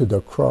the way to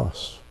the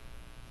cross.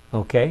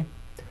 Okay.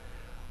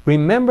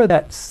 Remember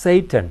that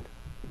Satan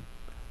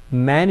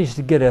managed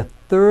to get a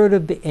third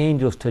of the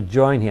angels to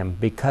join him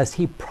because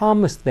he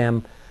promised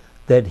them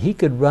that he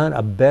could run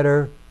a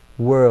better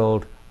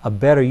world, a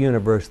better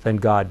universe than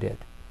God did.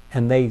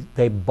 And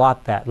they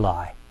bought that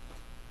lie.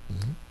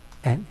 Mm-hmm.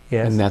 And,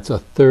 yes. And that's a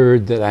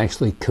third that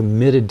actually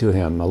committed to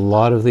him. A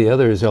lot of the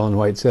others, Ellen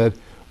White said,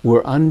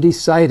 were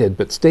undecided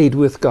but stayed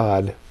with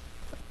God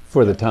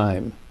for the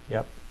time.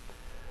 Yep.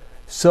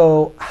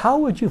 So how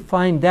would you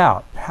find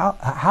out?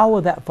 How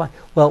would that find?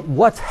 Well,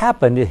 what's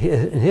happened in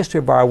history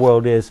of our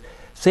world is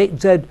Satan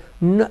said,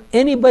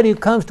 anybody who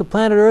comes to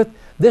planet Earth,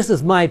 this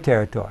is my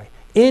territory.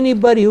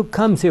 Anybody who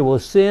comes here will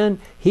sin,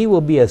 he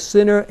will be a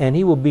sinner, and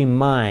he will be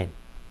mine.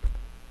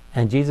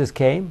 And Jesus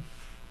came,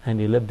 and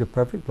he lived a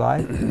perfect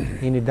life,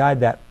 and he died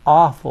that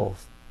awful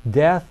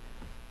death,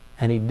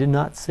 and he did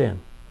not sin.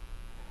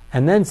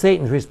 And then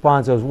Satan's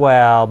response was,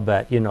 well,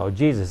 but,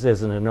 Jesus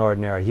isn't an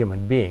ordinary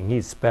human being.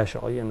 He's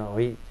special,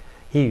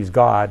 he's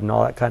God and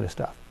all that kind of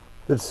stuff.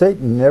 But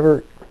Satan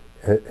never,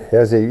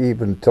 has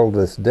even till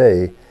this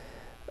day,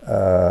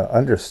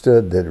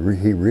 understood that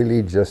he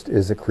really just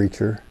is a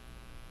creature.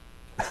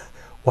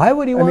 Why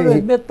would he want to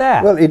admit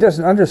that? Well, he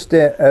doesn't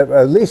understand,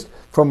 at least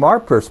from our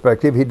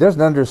perspective, he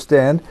doesn't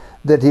understand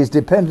that he's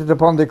dependent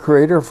upon the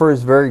Creator for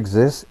his very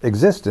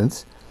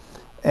existence.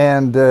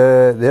 And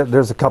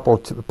there's a couple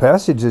of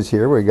passages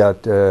here. We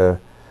got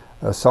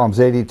Psalms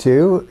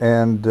 82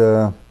 and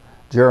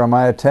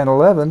Jeremiah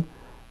 10:11,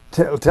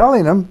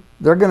 telling them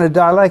they're going to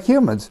die like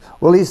humans.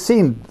 Well, he's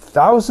seen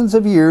thousands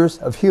of years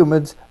of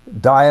humans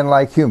dying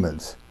like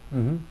humans.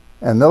 Mm-hmm.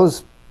 And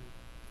those...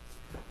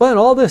 Well, and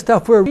all this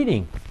stuff we're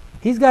reading,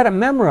 he's got it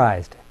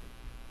memorized.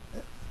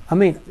 I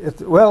mean...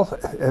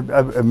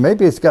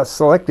 maybe it's got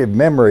selective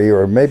memory,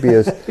 or maybe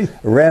his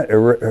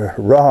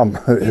ROM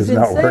is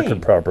not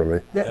working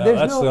properly.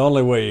 That's the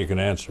only way you can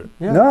answer it.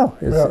 Yeah. No,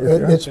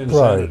 it's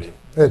pride. Insanity.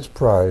 It's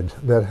pride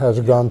that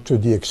has gone to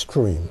the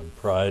extreme.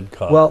 Pride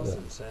causes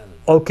insanity.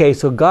 Okay,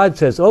 so God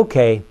says,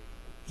 okay,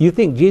 you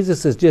think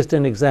Jesus is just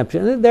an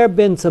exemption. And there have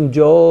been some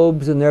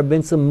Jobs, and there have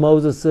been some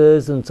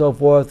Moseses, and so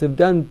forth who've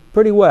done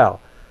pretty well.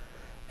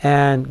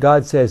 And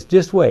God says,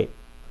 just wait.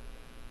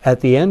 At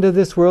the end of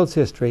this world's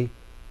history,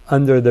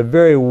 under the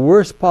very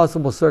worst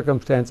possible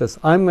circumstances,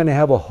 I'm going to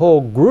have a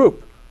whole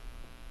group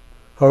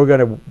who are going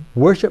to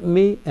worship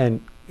me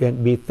and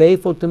be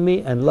faithful to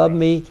me and love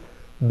me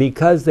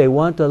because they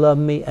want to love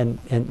me,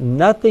 and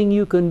nothing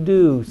you can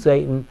do,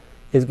 Satan,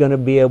 is going to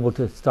be able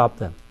to stop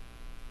them.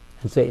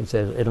 And Satan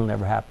says, it'll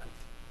never happen.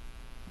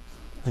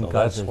 And So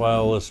God that's says, why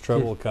all this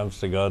trouble comes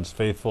to God's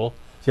faithful.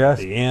 At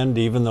just, the end,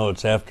 even though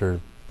it's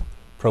after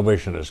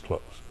probation is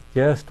closed.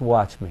 just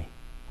watch me.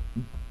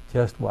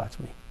 Just watch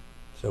me.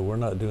 So we're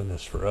not doing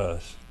this for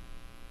us.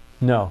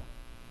 No.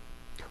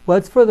 Well,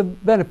 it's for the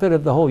benefit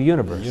of the whole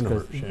universe. The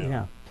universe, 'cause,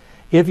 yeah.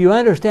 If you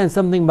understand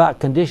something about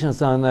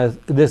conditions on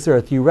this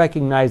earth, you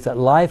recognize that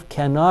life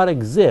cannot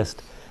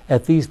exist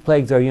if these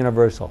plagues are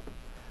universal.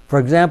 For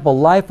example,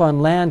 life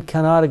on land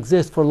cannot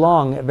exist for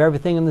long if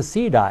everything in the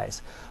sea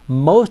dies.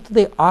 Most of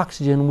the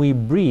oxygen we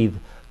breathe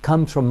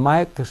comes from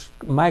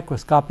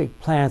microscopic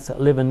plants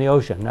that live in the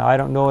ocean. Now, I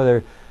don't know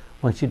whether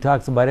when she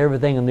talks about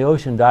everything in the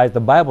ocean dies, the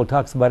Bible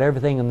talks about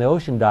everything in the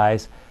ocean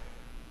dies.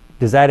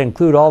 Does that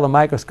include all the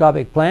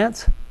microscopic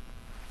plants?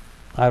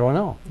 I don't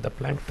know. The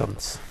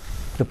planktons.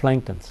 The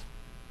planktons.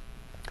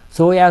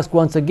 So we ask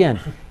once again,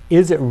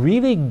 is it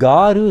really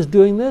God who's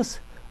doing this?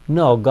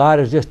 No, God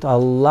is just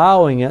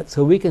allowing it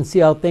so we can see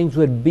how things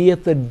would be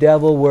if the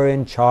devil were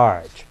in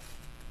charge.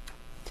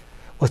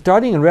 Well,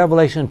 starting in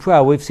Revelation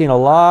 12, we've seen a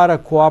lot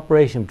of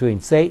cooperation between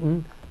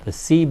Satan, the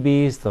sea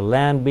beasts, the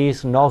land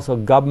beasts, and also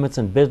governments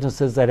and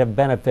businesses that have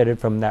benefited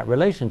from that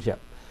relationship.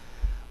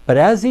 But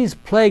as these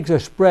plagues are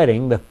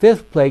spreading, the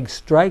fifth plague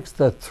strikes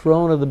the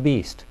throne of the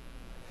beast.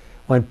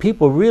 When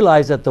people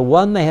realize that the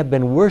one they have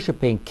been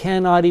worshiping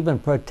cannot even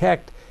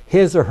protect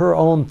his or her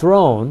own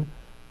throne,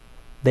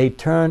 they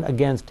turn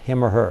against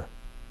him or her.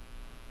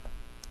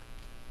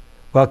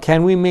 Well,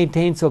 can we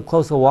maintain so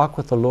close a walk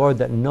with the Lord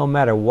that no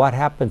matter what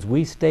happens,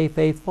 we stay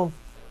faithful?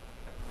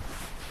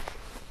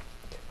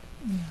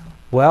 No.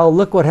 Well,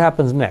 look what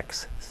happens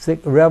next.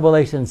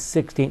 Revelation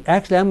 16.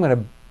 Actually, I'm going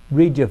to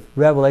read you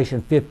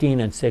Revelation 15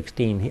 and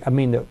 16.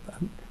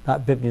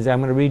 Not 15. I'm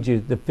going to read you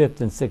the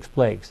fifth and sixth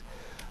plagues.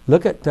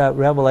 Look at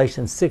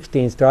Revelation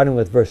 16, starting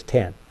with verse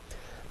 10.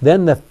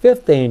 Then the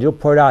fifth angel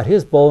poured out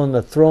his bowl on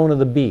the throne of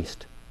the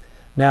beast.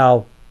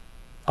 Now,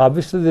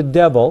 obviously the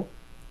devil,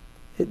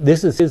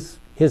 this is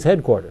his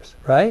headquarters,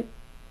 right?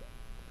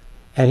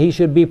 And he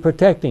should be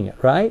protecting it,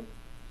 right?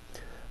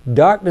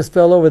 Darkness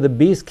fell over the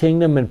beast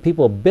kingdom, and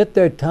people bit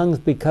their tongues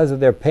because of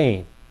their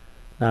pain.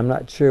 Now, I'm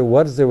not sure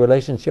what is the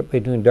relationship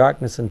between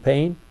darkness and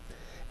pain.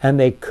 And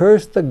they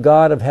cursed the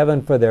God of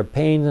heaven for their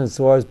pains and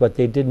sores, but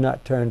they did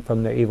not turn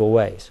from their evil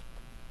ways.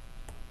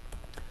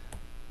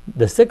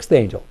 The sixth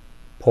angel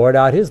poured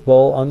out his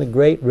bowl on the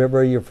great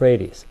river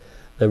Euphrates.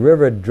 The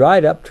river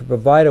dried up to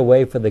provide a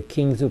way for the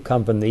kings who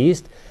come from the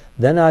east.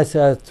 Then I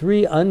saw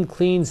 3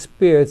 unclean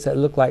spirits that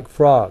looked like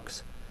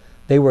frogs.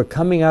 They were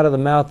coming out of the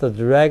mouth of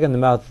the dragon, the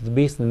mouth of the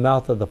beast, and the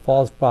mouth of the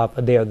false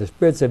prophet. They are the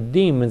spirits of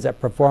demons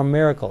that perform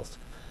miracles.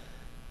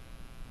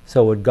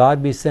 So would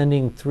God be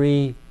sending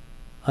 3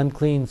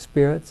 unclean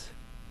spirits?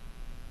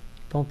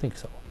 Don't think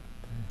so.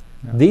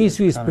 No, These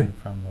they're 3 coming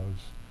from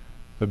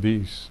the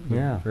beasts,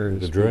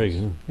 The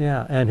dragon.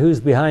 Yeah, and who's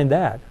behind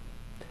that?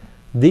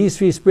 These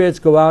 3 spirits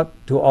go out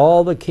to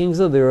all the kings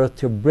of the earth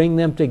to bring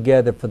them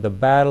together for the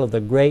battle of the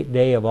great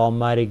day of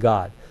Almighty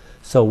God.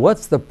 So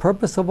what's the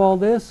purpose of all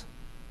this?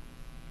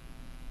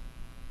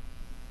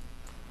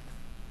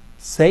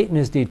 Satan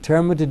is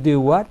determined to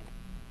do what?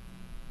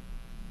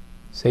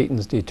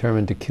 Satan's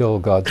determined to kill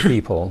God's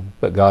people,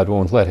 but God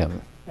won't let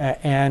him.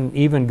 And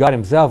even God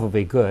himself, if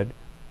he could.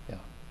 Yeah.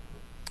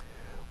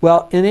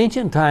 Well, in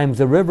ancient times,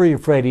 the river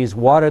Euphrates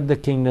watered the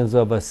kingdoms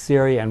of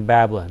Assyria and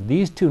Babylon.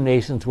 These 2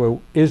 nations were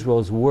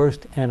Israel's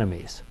worst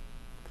enemies.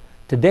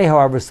 Today,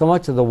 however, so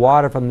much of the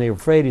water from the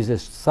Euphrates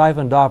is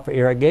siphoned off for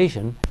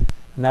irrigation,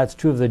 and that's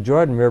true of the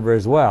Jordan River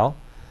as well,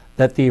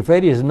 that the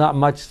Euphrates is not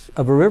much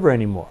of a river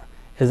anymore.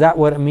 Is that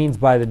what it means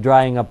by the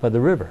drying up of the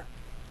river?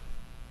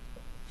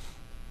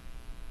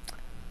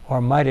 Or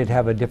might it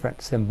have a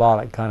different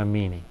symbolic kind of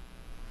meaning?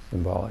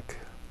 Symbolic.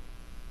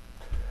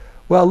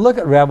 Well, look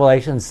at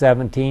Revelation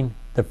 17,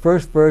 the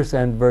first verse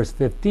and verse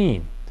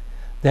 15.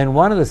 Then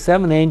one of the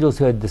 7 angels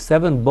who had the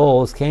 7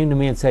 bowls came to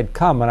me and said,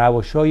 "Come, and I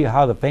will show you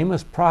how the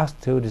famous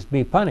prostitute is to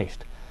be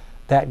punished,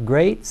 that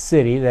great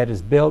city that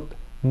is built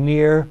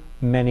near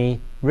many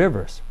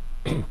rivers."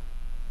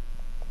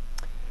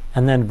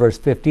 And then verse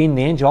 15,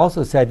 the angel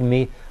also said to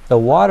me, "The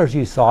waters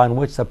you saw in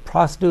which the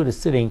prostitute is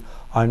sitting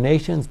are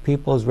nations,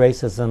 peoples,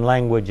 races, and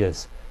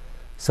languages."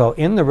 So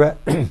in the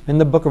in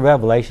the book of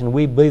Revelation,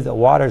 we believe that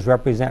waters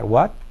represent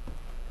what?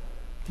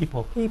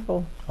 People.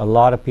 People. A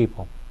lot of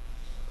people.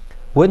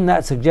 Wouldn't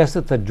that suggest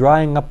that the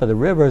drying up of the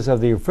rivers of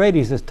the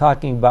Euphrates is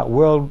talking about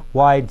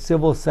worldwide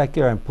civil,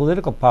 secular, and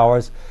political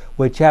powers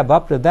which have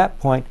up to that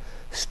point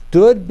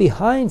stood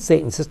behind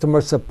Satan's system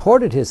or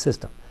supported his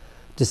system?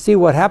 To see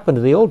what happened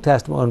to the Old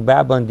Testament when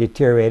Babylon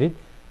deteriorated,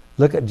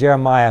 look at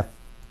Jeremiah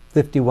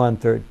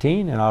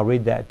 51:13, and I'll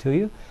read that to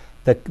you.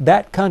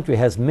 That country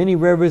has many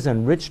rivers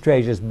and rich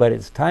treasures, but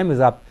its time is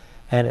up,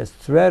 and its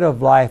thread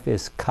of life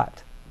is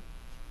cut.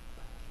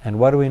 And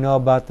what do we know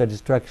about the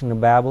destruction of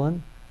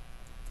Babylon?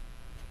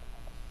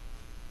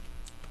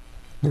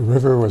 The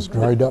river was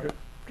dried up.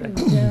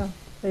 Yeah,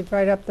 they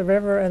dried up the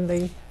river and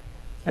they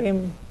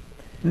came.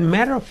 In a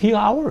matter of few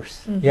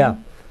hours. Mhm. Yeah.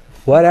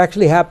 What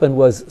actually happened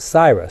was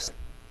Cyrus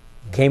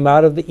came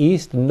out of the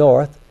east and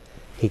north.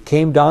 He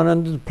came down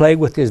under the plague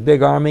with his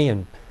big army,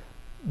 and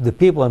the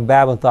people in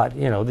Babylon thought,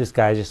 this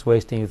guy's just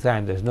wasting his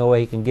time. There's no way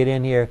he can get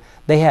in here.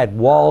 They had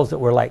walls that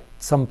were like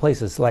some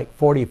places like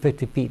 40,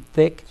 50 feet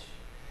thick,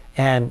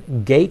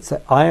 and gates,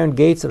 iron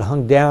gates that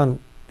hung down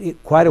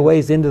quite a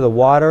ways into the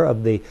water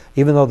of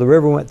even though the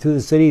river went through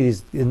the city,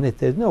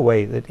 there's no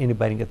way that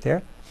anybody can get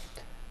there.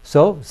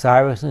 So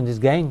Cyrus and his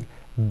gang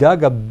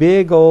dug a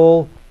big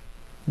old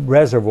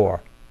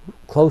reservoir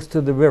close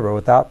to the river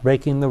without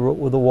breaking the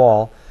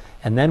wall.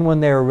 And then when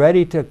they were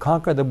ready to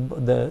conquer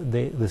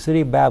the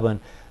city of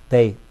Babylon,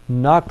 they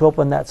knocked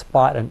open that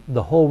spot, and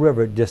the whole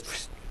river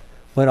just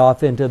went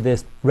off into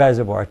this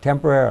reservoir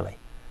temporarily.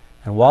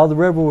 And while the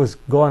river was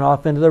going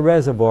off into the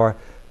reservoir,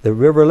 the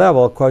river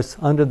level, of course,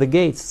 under the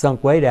gates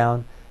sunk way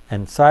down,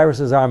 and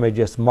Cyrus's army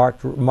just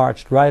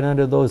marched right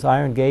under those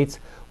iron gates,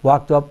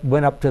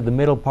 went up to the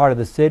middle part of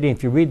the city.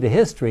 If you read the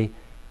history,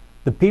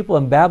 the people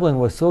in Babylon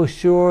were so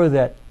sure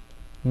that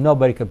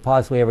nobody could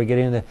possibly ever get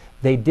in there,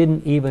 they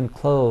didn't even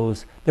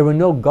close. There were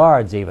no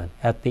guards even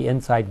at the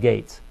inside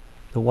gates,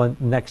 the one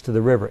next to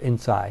the river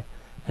inside.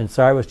 And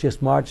Cyrus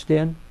just marched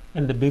in.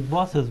 And the big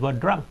bosses were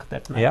drunk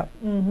that night. Yep.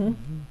 Mm-hmm.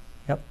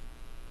 Yep.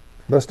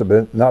 Must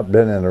have not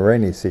been in a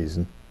rainy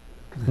season.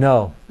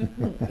 No.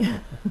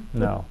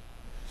 No.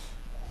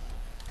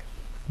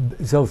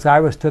 So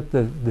Cyrus took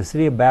the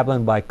city of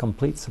Babylon by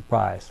complete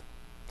surprise.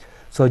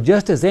 So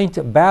just as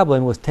ancient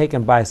Babylon was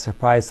taken by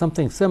surprise,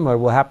 something similar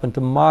will happen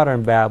to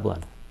modern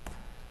Babylon.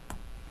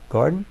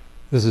 Gordon?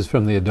 This is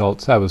from the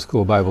Adult Sabbath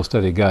School Bible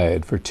Study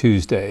Guide for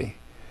Tuesday.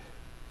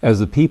 As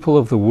the people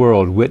of the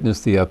world witness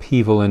the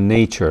upheaval in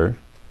nature,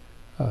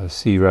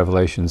 see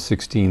Revelation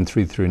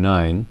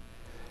 16:3-9,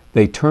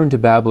 they turn to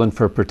Babylon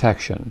for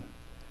protection.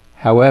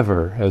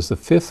 However, as the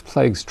 5th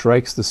plague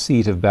strikes the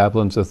seat of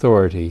Babylon's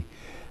authority,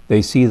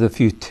 they see the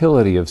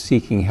futility of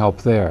seeking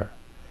help there.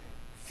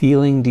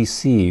 Feeling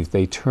deceived,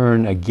 they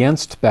turn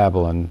against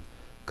Babylon,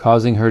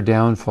 causing her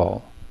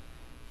downfall.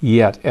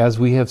 Yet, as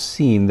we have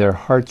seen, their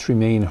hearts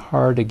remain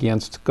hard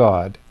against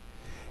God,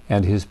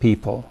 and his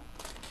people.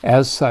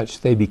 As such,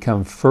 they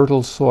become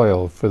fertile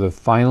soil for the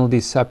final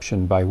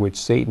deception by which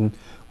Satan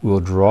will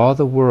draw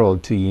the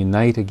world to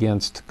unite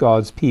against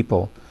God's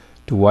people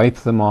to wipe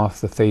them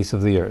off the face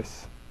of the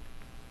earth.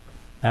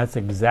 That's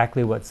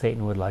exactly what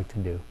Satan would like to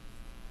do.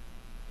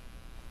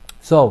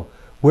 So,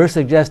 we're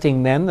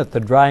suggesting then that the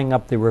drying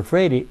up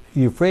the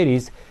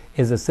Euphrates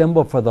is a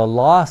symbol for the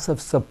loss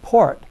of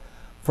support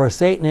for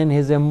Satan and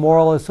his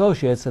immoral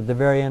associates at the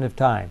very end of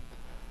time.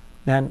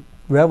 And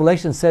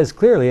Revelation says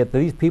clearly that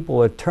these people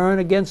would turn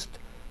against,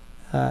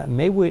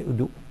 maybe we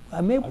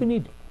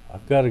need...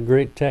 I've got a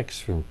great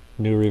text from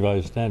New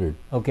Revised Standard.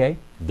 Okay.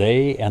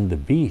 They and the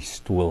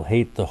beast will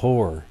hate the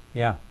whore.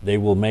 Yeah. They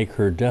will make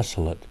her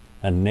desolate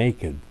and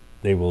naked.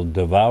 They will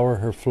devour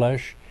her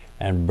flesh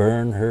and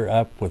burn her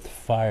up with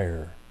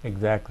fire.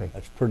 Exactly.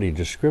 That's pretty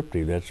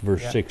descriptive. That's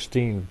verse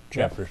 16,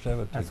 chapter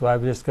 17. That's what I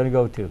was just going to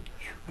go to.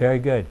 Very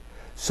good.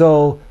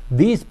 So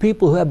these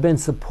people who have been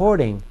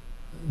supporting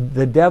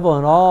the devil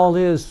and all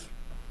his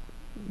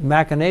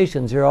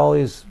machinations here, all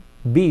his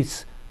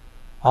beasts,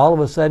 all of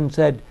a sudden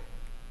said,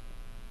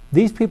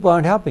 these people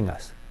aren't helping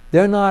us.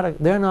 They're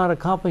not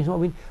accomplishing what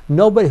we...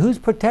 Nobody, who's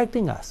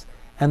protecting us?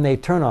 And they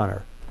turn on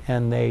her,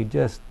 and they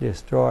just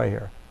destroy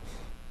her.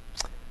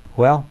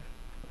 Well,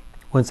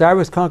 when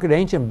Cyrus conquered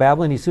ancient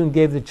Babylon, he soon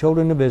gave the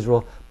children of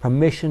Israel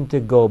permission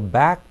to go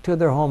back to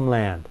their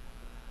homeland.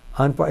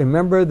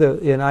 Remember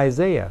in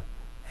Isaiah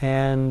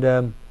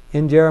and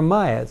in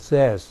Jeremiah it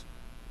says,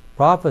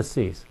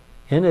 prophecies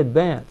in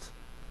advance.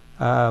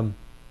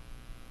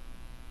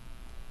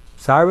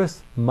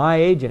 Cyrus, my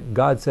agent.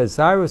 God says,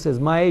 Cyrus is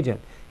my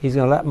agent. He's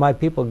going to let my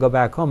people go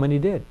back home, and he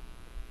did.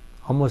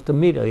 Almost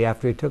immediately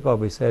after he took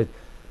over, he said,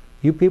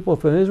 you people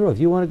from Israel, if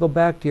you want to go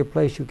back to your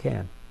place, you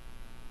can.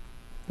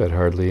 But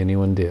hardly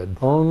anyone did.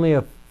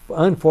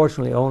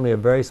 Unfortunately, only a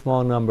very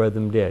small number of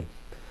them did.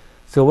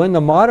 So when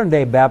the modern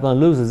day Babylon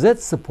loses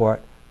its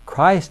support,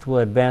 Christ will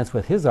advance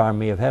with his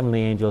army of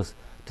heavenly angels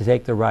to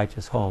take the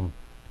righteous home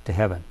to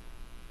heaven.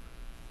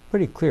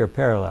 Pretty clear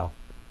parallel.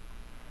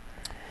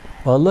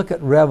 Well, look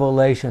at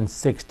Revelation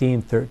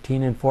 16,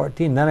 13, and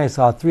 14. Then I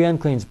saw 3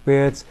 unclean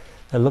spirits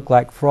that looked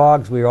like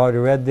frogs. We already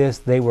read this.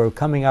 They were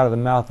coming out of the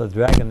mouth of the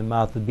dragon, the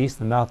mouth of the beast,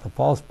 the mouth of the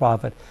false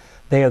prophet.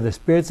 They are the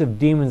spirits of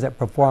demons that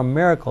perform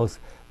miracles.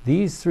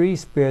 These 3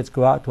 spirits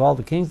go out to all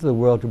the kings of the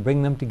world to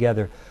bring them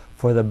together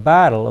for the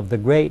battle of the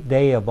great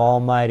day of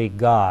Almighty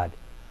God.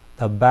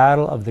 The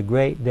battle of the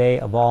great day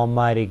of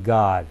Almighty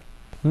God.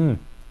 What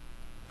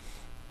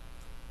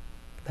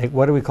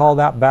do we call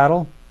that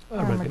battle?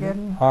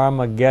 Armageddon.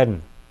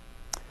 Armageddon.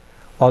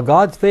 While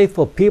God's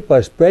faithful people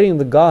are spreading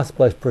the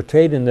gospel as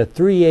portrayed in the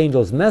 3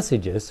 angels'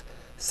 messages,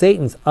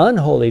 Satan's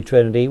unholy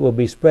trinity will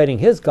be spreading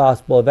his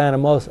gospel of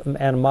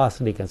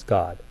animosity against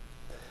God.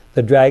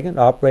 The dragon,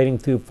 operating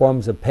through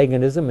forms of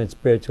paganism and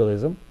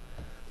spiritualism,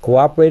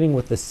 cooperating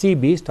with the sea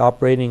beast,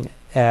 operating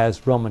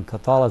as Roman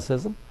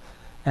Catholicism,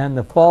 and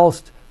the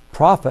false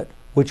prophet,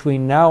 which we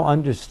now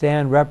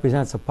understand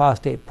represents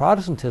apostate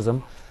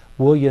Protestantism,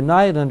 will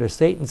unite under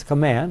Satan's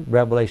command,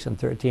 Revelation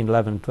 13,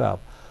 11, and 12.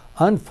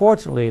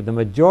 Unfortunately, the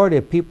majority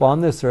of people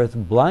on this earth,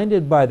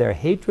 blinded by their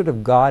hatred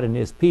of God and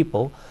his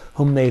people,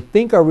 whom they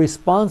think are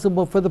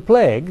responsible for the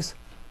plagues,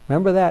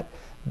 remember that,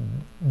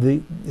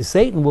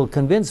 Satan will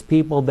convince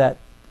people that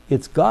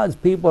it's God's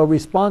people are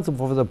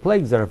responsible for the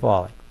plagues that are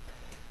falling.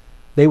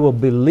 They will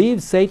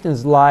believe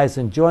Satan's lies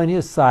and join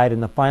his side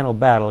in the final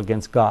battle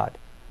against God.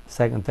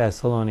 2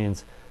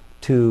 Thessalonians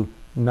 2,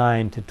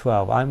 9 to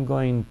 12. I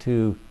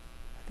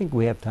think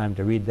we have time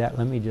to read that.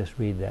 Let me just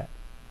read that.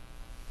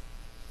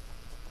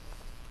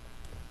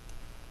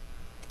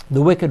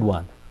 The wicked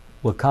one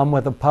will come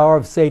with the power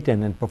of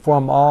Satan and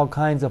perform all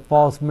kinds of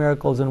false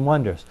miracles and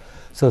wonders.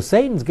 So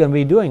Satan's going to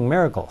be doing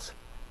miracles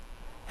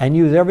and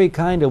use every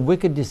kind of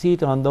wicked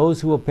deceit on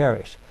those who will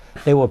perish.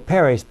 They will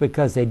perish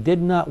because they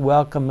did not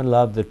welcome and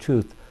love the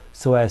truth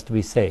so as to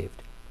be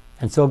saved.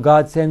 And so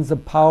God sends the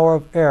power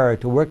of error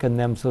to work in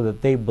them so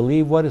that they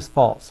believe what is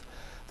false.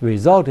 The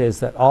result is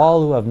that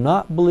all who have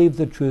not believed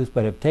the truth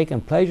but have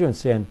taken pleasure in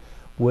sin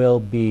will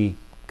be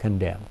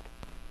condemned.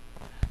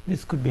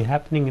 This could be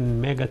happening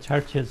in mega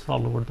churches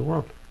all over the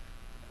world.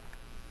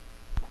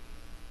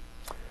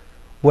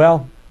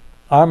 Well,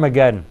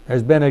 Armageddon.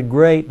 There's been a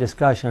great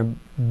discussion,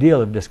 a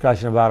deal of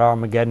discussion about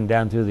Armageddon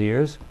down through the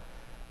years.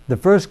 The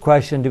first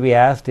question to be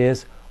asked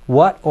is,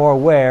 what or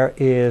where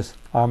is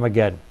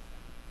Armageddon?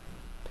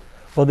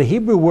 Well, the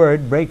Hebrew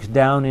word breaks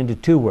down into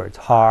 2 words.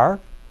 Har,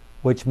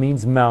 which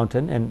means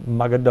mountain, and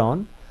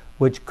Magaddon,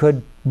 which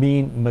could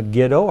mean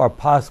Megiddo, or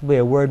possibly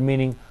a word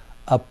meaning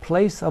a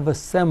place of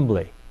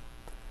assembly.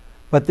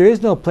 But there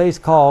is no place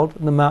called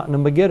the mountain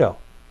of Megiddo.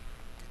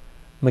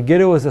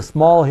 Megiddo is a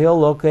small hill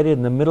located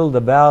in the middle of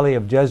the valley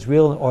of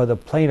Jezreel or the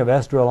plain of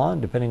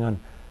Esdraelon, depending on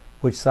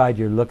which side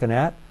you're looking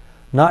at,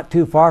 not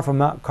too far from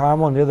Mount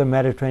Carmel near the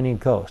Mediterranean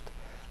coast.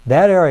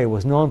 That area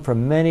was known for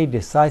many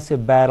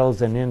decisive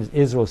battles in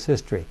Israel's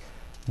history.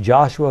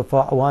 Joshua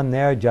fought one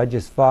there,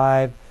 Judges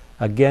 5,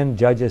 again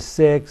Judges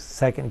 6,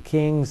 2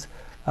 Kings,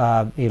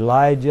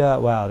 Elijah.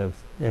 Well,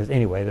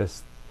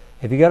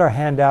 If you get our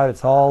handout,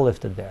 it's all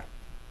listed there.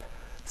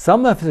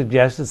 Some have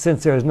suggested,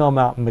 since there is no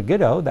Mount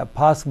Megiddo, that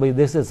possibly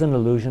this is an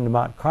allusion to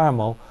Mount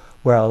Carmel,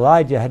 where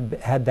Elijah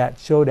had that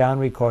showdown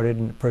recorded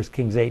in 1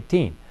 Kings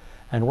 18.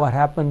 And what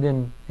happened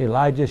in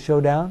Elijah's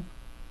showdown?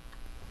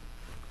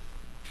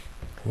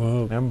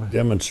 Well, Remember?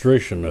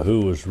 demonstration of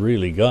who was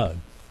really God.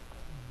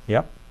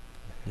 Yep.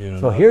 You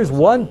know, So here's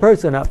one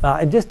person up now,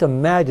 and just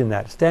imagine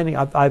that standing.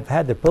 I've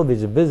had the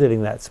privilege of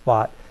visiting that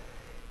spot.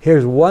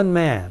 Here's one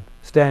man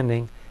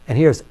standing, and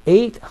here's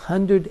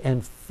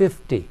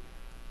 850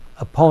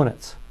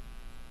 opponents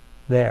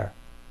there.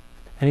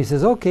 And he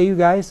says, okay, you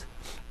guys,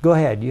 go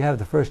ahead. You have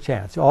the first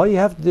chance. All you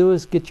have to do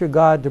is get your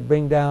God to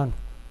bring down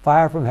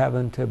fire from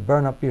heaven to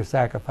burn up your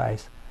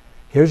sacrifice.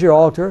 Here's your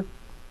altar.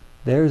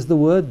 There's the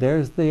wood.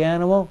 There's the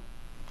animal.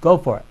 Go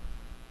for it.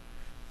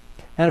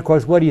 And of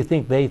course, what do you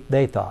think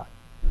they thought?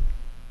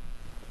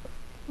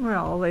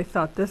 Well, they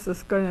thought this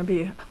is going to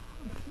be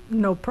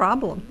no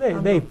problem.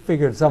 They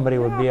figured somebody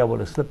would be able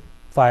to slip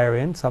fire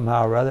in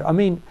somehow or other. I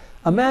mean,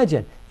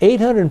 imagine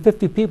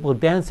 850 people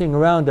dancing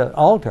around an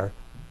altar.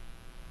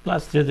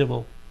 Plus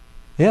Jezebel.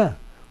 Yeah.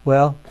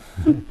 Well,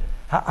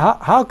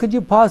 how could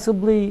you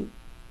possibly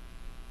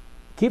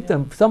keep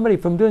somebody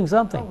from doing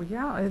something? Oh,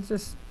 yeah, it's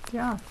just,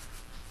 yeah.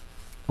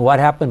 What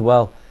happened?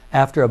 Well,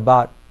 after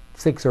about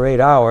 6 or 8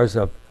 hours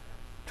of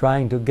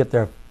trying to get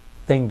their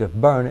thing to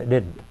burn, it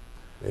didn't.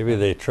 maybe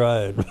they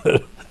tried,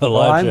 but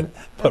Elijah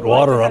put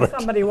water on it.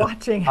 Somebody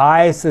watching.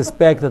 I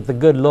suspect that the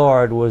good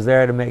Lord was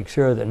there to make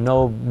sure that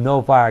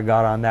no fire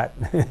got on that,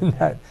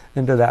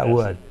 into that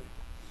wood.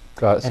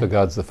 So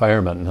God's the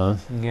fireman, huh?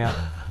 Yeah.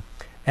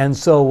 And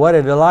so what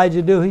did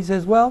Elijah do? He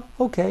says, well,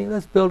 okay,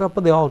 let's build up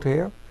the altar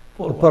here.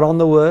 We'll put on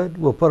the wood.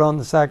 We'll put on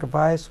the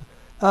sacrifice.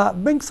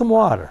 Bring some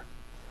water.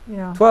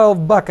 Yeah.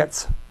 12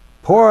 buckets.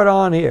 Pour it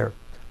on here.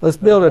 Let's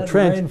build a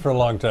trench. Rained for a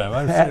long time.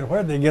 I'm saying,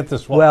 where'd they get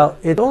this water? Well,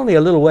 it's only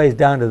a little ways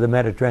down to the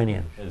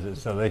Mediterranean. Is it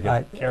so they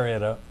can carry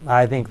it up?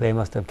 I think they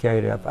must have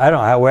carried it up. I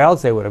don't know where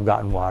else they would have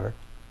gotten water.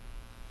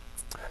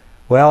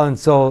 Well, and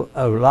so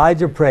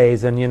Elijah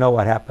prays, and you know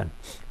what happened.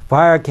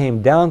 Fire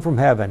came down from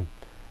heaven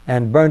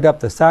and burned up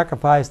the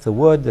sacrifice, the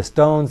wood, the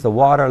stones, the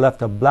water,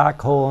 left a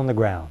black hole in the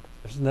ground.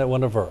 Isn't that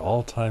one of our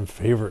all-time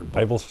favorite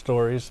Bible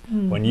stories?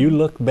 When you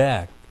look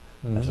back,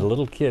 as a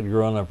little kid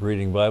growing up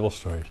reading Bible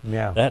stories,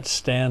 that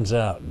stands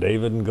out.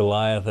 David and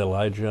Goliath,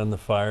 Elijah and the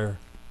fire.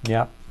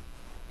 Yeah.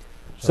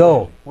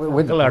 So,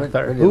 when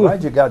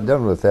Elijah got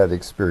done with that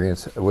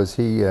experience, was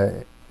he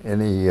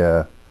any?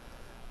 I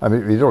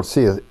mean, you don't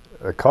see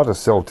a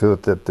codicil to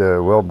it that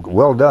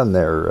well done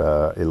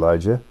there,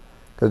 Elijah,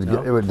 because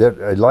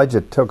Elijah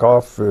took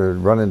off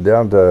running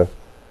down to.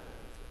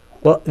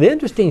 Well, the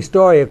interesting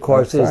story, of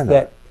course, is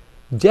that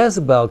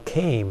Jezebel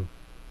came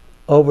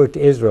over to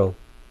Israel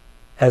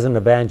as an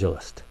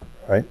evangelist.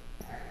 Right.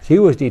 She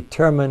was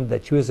determined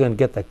that she was going to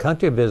get the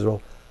country of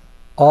Israel,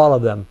 all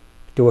of them,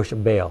 to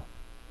worship Baal.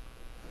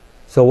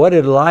 So what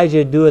did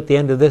Elijah do at the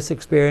end of this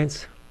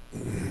experience?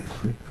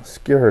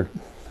 Scared.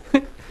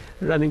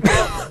 Running.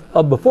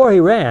 Before he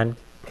ran,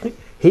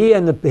 he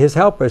and his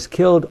helpers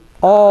killed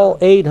all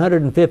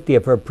 850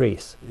 of her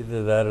priests.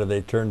 Either that or they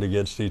turned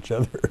against each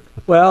other.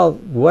 Well,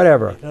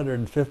 whatever.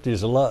 850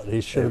 is a lot. He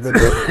should have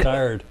been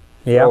tired.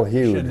 Yeah. Oh, He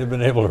huge. shouldn't have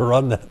been able to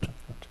run that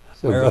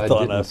So marathon God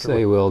didn't afterward.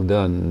 say, well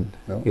done,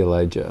 No.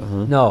 Elijah,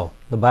 huh? No,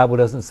 the Bible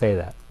doesn't say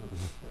that.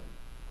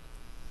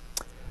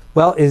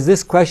 Well, is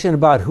this question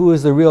about who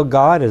is the real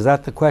God, is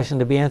that the question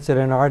to be answered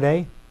in our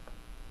day?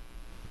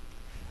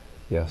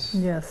 Yes.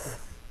 Yes.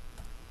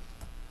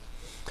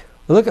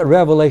 Look at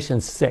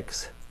Revelation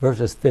 6,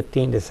 verses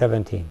 15 to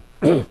 17.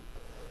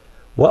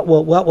 What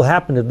will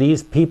happen to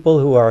these people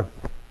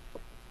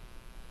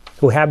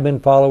who have been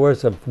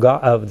followers of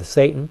God, of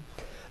Satan?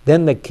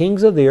 Then the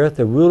kings of the earth,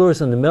 the rulers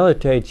and the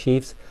military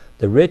chiefs,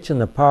 the rich and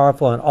the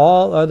powerful, and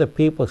all other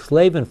people,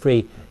 slave and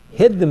free,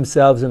 hid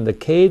themselves in the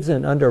caves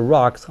and under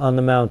rocks on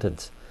the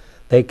mountains.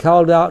 They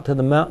called out to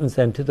the mountains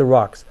and to the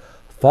rocks,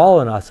 "Fall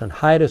on us and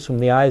hide us from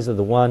the eyes of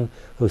the one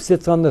who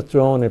sits on the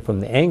throne and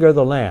from the anger of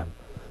the Lamb.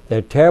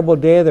 Their terrible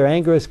day of their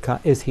anger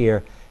is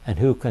here, and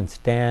who can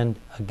stand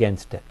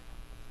against it?"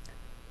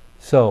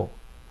 So,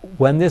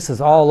 when this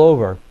is all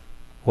over,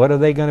 what are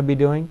they going to be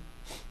doing?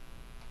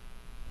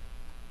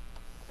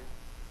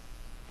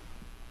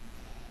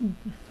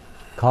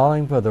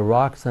 Calling for the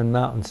rocks and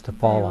mountains to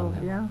fall on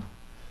them. Yeah.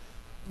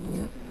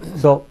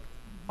 So,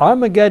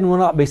 Armageddon will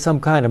not be some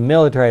kind of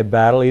military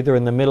battle, either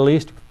in the Middle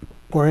East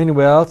or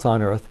anywhere else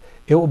on earth.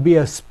 It will be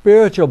a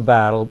spiritual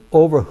battle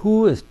over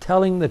who is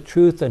telling the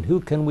truth and who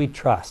can we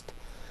trust.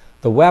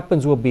 The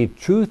weapons will be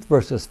truth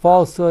versus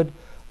falsehood,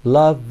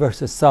 love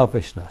versus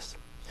selfishness.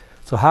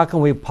 So how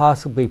can we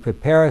possibly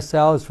prepare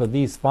ourselves for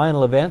these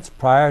final events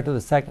prior to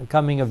the second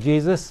coming of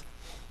Jesus?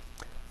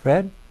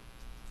 Fred?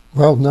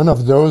 Well, none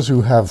of those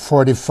who have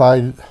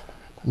fortified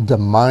the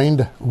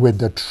mind with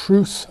the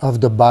truth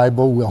of the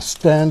Bible will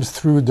stand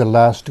through the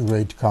last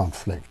great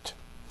conflict.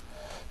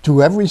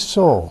 To every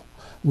soul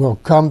will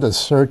come the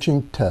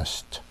searching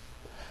test.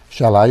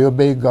 Shall I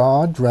obey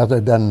God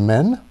rather than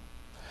men?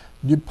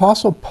 The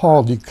Apostle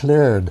Paul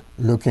declared,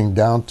 looking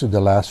down to the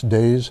last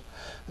days,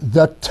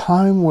 the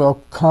time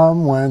will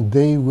come when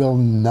they will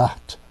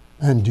not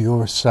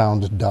endure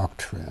sound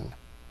doctrine.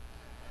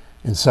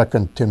 In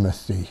 2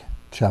 Timothy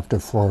chapter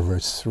 4,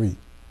 verse 3.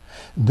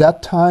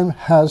 That time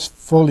has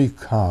fully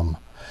come.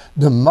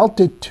 The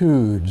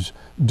multitudes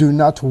do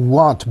not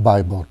want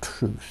Bible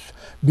truth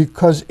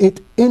because it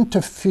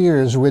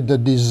interferes with the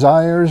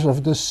desires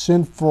of the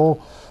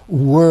sinful,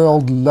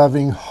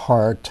 world-loving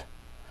heart,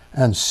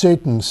 and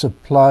Satan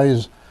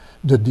supplies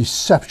the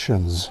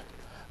deceptions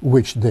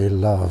which they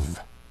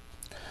love.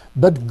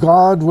 But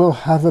God will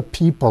have a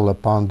people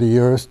upon the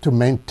earth to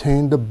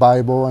maintain the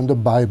Bible and the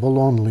Bible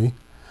only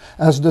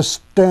as the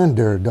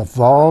standard of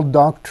all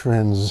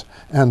doctrines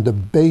and the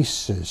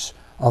basis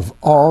of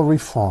all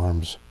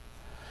reforms.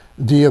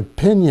 The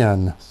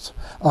opinions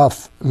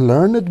of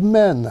learned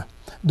men,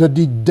 the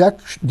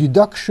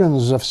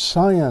deductions of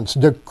science,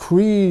 the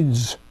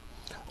creeds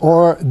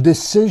or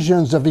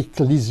decisions of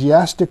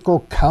ecclesiastical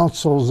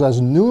councils, as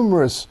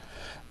numerous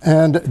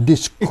and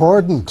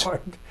discordant.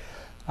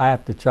 I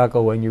have to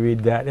chuckle when you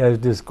read that, as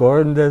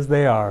discordant as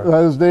they are.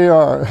 As they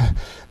are.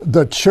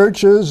 The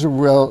churches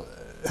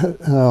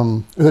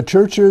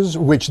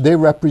which they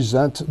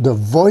represent, the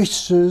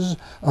voices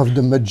of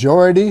the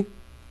majority,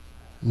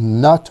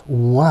 not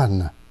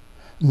one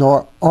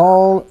nor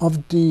all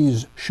of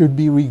these should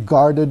be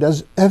regarded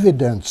as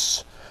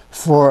evidence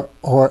for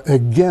or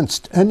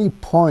against any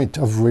point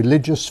of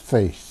religious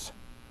faith.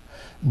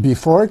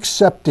 Before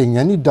accepting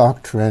any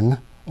doctrine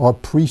or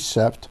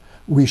precept,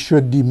 we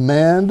should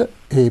demand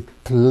a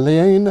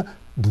plain,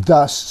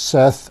 "Thus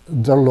saith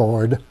the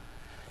Lord,"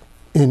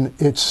 in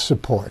its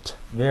support.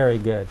 Very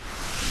good.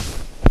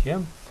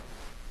 Jim?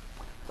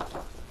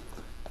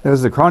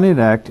 As the crowning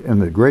act in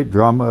the great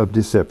drama of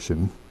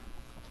deception,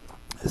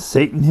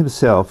 Satan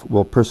himself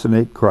will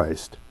personate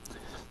Christ.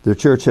 The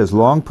church has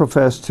long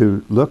professed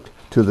to look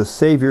to the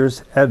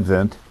Savior's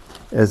advent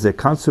as the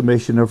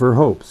consummation of her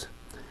hopes.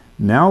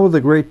 Now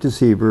the great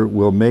deceiver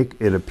will make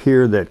it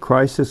appear that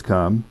Christ has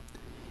come.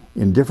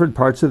 In different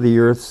parts of the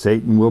earth,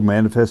 Satan will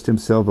manifest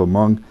himself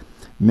among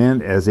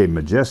men as a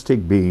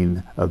majestic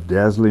being of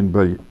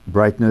dazzling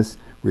brightness,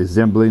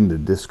 resembling the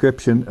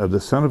description of the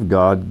Son of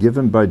God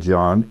given by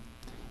John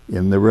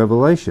in the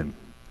Revelation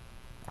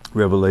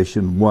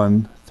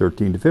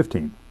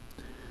 1:13-15.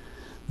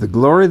 The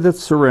glory that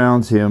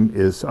surrounds him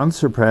is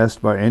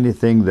unsurpassed by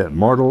anything that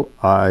mortal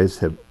eyes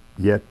have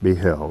yet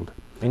beheld.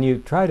 And you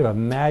try to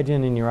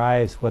imagine in your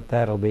eyes what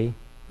that'll be.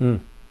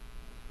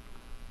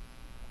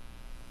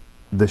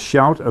 The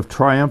shout of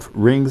triumph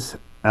rings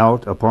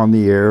out upon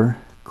the air.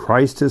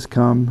 Christ has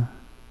come,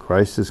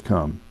 Christ has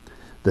come.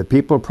 The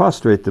people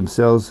prostrate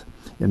themselves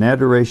in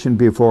adoration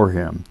before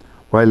him,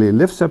 while he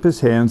lifts up his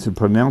hands and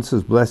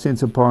pronounces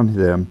blessings upon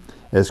them,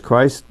 as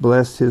Christ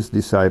blessed his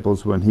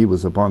disciples when he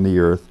was upon the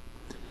earth.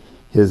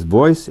 His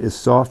voice is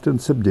soft and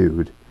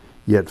subdued,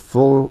 yet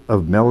full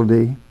of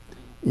melody.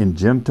 In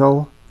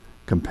gentle,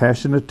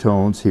 compassionate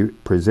tones, he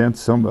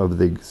presents some of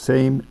the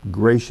same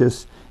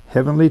gracious,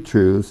 heavenly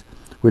truths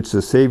which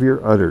the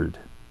Savior uttered.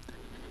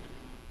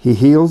 He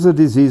heals the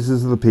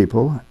diseases of the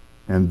people,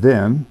 and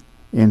then,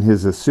 in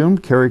his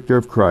assumed character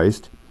of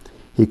Christ,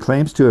 he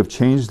claims to have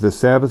changed the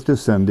Sabbath to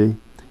Sunday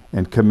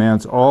and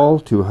commands all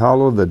to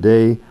hallow the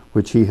day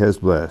which he has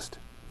blessed.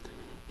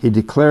 He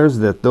declares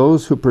that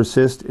those who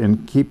persist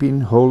in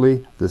keeping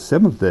holy the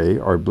seventh day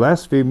are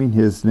blaspheming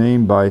his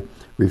name by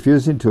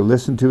refusing to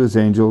listen to his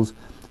angels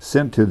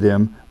sent to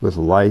them with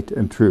light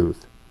and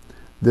truth.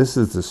 This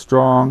is the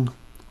strong,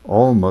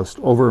 almost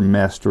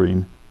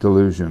overmastering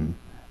delusion.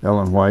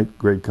 Ellen White,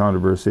 Great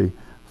Controversy,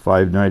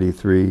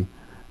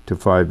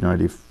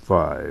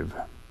 593-595.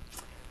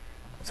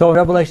 So in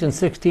Revelation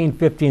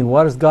 16:15,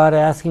 what is God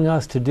asking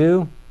us to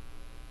do?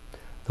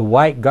 The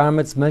white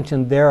garments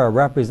mentioned there are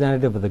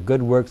representative of the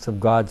good works of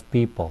God's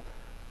people.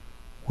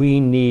 We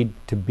need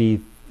to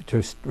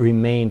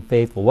remain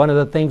faithful. One of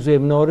the things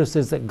we've noticed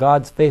is that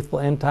God's faithful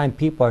end-time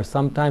people are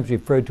sometimes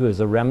referred to as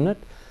a remnant,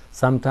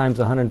 sometimes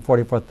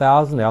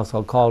 144,000. They're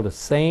also called as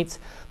saints.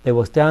 They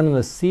will stand in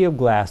the sea of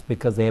glass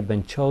because they have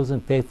been chosen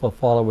faithful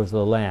followers of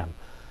the Lamb.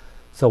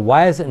 So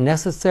why is it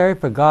necessary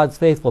for God's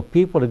faithful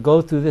people to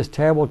go through this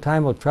terrible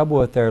time of trouble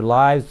with their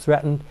lives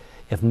threatened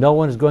if no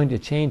one is going to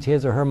change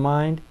his or her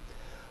mind?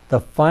 The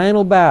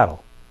final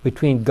battle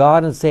between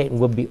God and Satan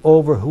will be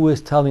over who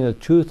is telling the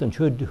truth and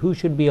who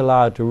should be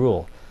allowed to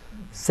rule.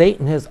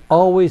 Satan has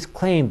always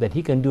claimed that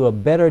he can do a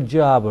better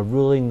job of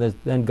ruling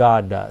than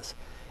God does.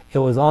 It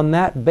was on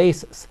that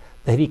basis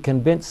that he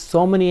convinced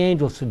so many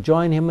angels to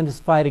join him in his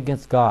fight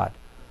against God.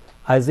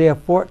 Isaiah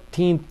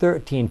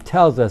 14:13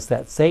 tells us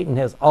that Satan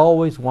has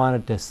always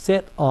wanted to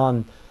sit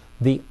on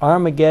the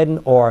Armageddon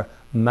or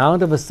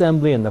Mount of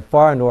Assembly in the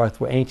far north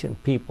where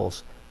ancient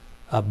peoples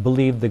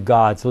believed the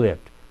gods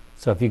lived.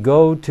 So if you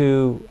go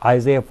to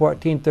Isaiah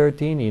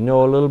 14:13, you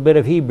know a little bit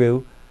of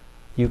Hebrew,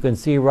 you can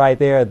see right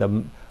there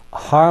the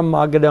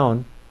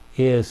Armageddon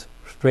is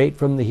straight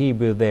from the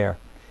Hebrew there.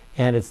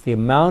 And it's the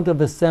Mount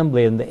of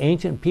Assembly, and the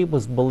ancient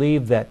peoples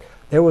believed that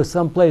There was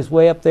some place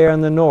way up there in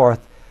the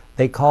north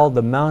they called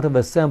the Mount of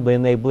Assembly,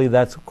 and they believe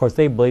that's, of course,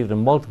 they believed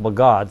in multiple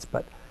gods,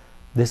 but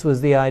this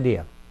was the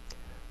idea.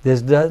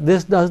 This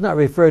does not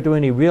refer to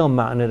any real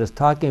mountain. It is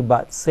talking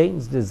about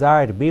Satan's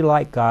desire to be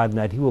like God, and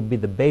that he will be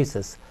the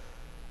basis,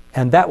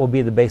 and that will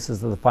be the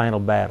basis of the final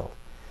battle.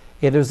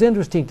 It is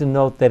interesting to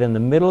note that in the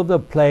middle of the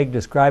plague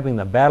describing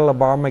the Battle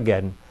of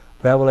Armageddon,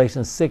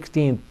 Revelation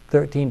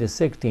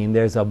 16:13-16,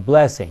 there's a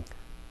blessing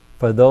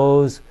for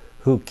those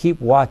who keep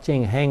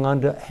watching, hang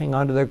on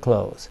to their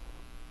clothes.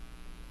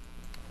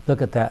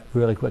 Look at that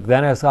really quick.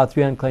 Then I saw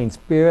 3 unclean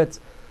spirits.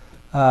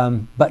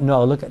 But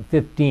no, look at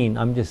 15.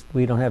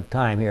 We don't have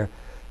time here.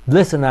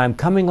 Listen, I'm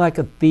coming like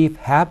a thief.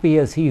 Happy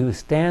is he who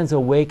stands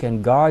awake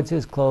and guards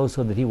his clothes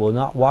so that he will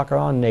not walk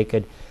around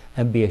naked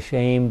and be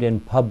ashamed in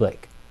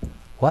public.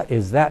 What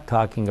is that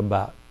talking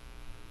about?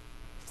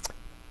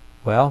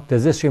 Well,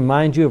 does this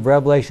remind you of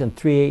Revelation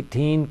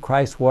 3:18,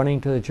 Christ's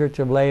warning to the church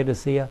of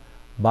Laodicea?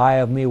 Buy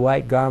of me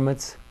white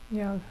garments.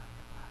 Yeah,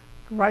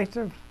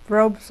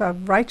 robes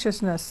of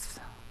righteousness.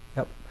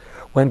 Yep.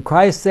 When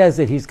Christ says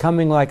that he's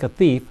coming like a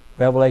thief,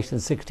 Revelation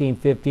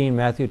 16:15,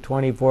 Matthew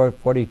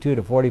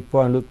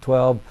 24:42-44, and Luke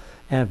 12,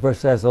 and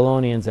 1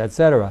 Thessalonians,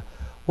 etc.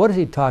 What is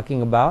he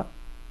talking about?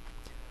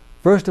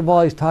 First of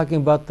all, he's talking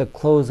about the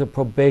close of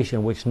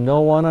probation, which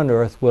no one on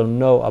earth will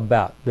know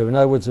about. In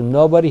other words,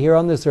 nobody here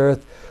on this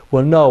earth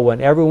will know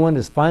when everyone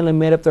has finally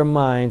made up their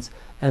minds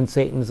and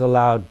Satan's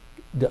allowed,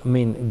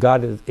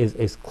 God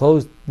is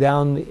closed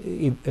down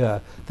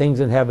things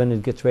in heaven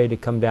and gets ready to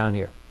come down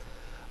here.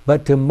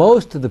 But to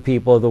most of the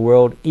people of the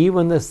world,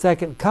 even the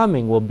second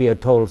coming will be a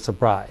total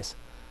surprise.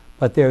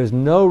 But there is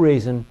no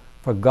reason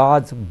for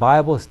God's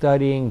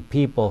Bible-studying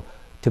people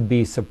to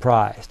be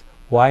surprised.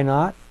 Why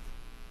not?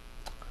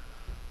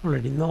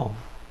 Already know.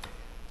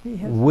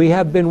 We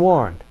have been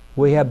warned.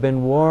 We have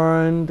been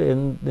warned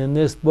in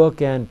this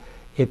book, and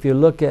if you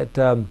look at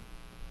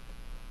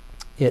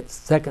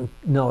Second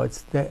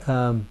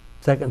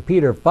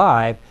Peter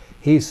 5,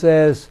 he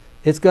says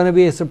it's going to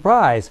be a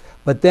surprise.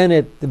 But then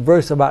at the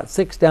verse about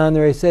 6 down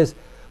there, he says,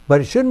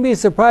 but it shouldn't be a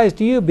surprise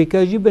to you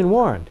because you've been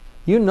warned.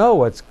 You know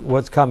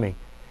what's coming.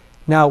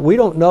 Now, we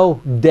don't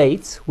know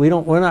dates.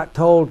 We're not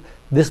told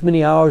this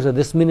many hours or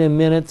this many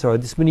minutes or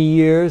this many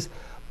years,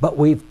 but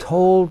we've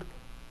told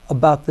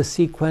about the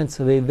sequence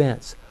of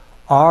events.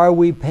 Are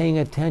we paying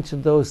attention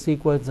to those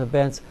sequence of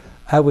events?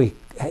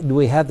 Do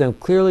we have them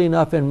clearly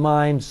enough in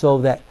mind so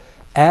that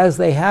as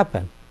they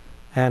happen,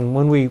 and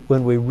when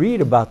we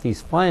read about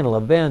these final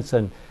events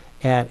and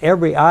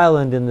every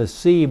island in the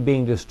sea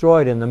being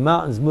destroyed and the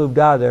mountains moved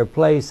out of their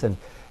place and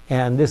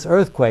this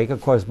earthquake,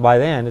 of course, by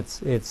then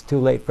it's too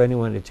late for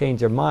anyone to change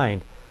their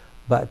mind.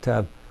 But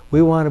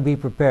we want to be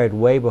prepared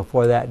way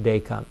before that day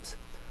comes.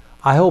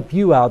 I hope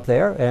you out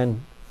there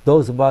and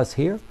those of us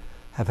here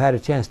have had a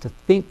chance to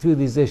think through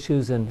these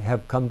issues and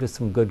have come to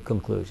some good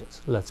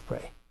conclusions. Let's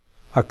pray.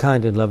 Our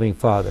kind and loving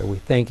Father, we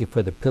thank you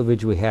for the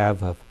privilege we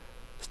have of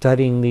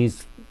studying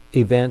these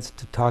events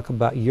to talk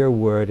about your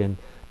word and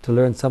to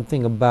learn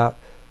something about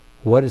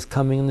what is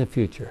coming in the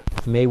future.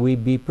 May we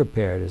be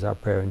prepared is our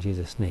prayer in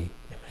Jesus' name.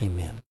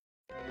 Amen.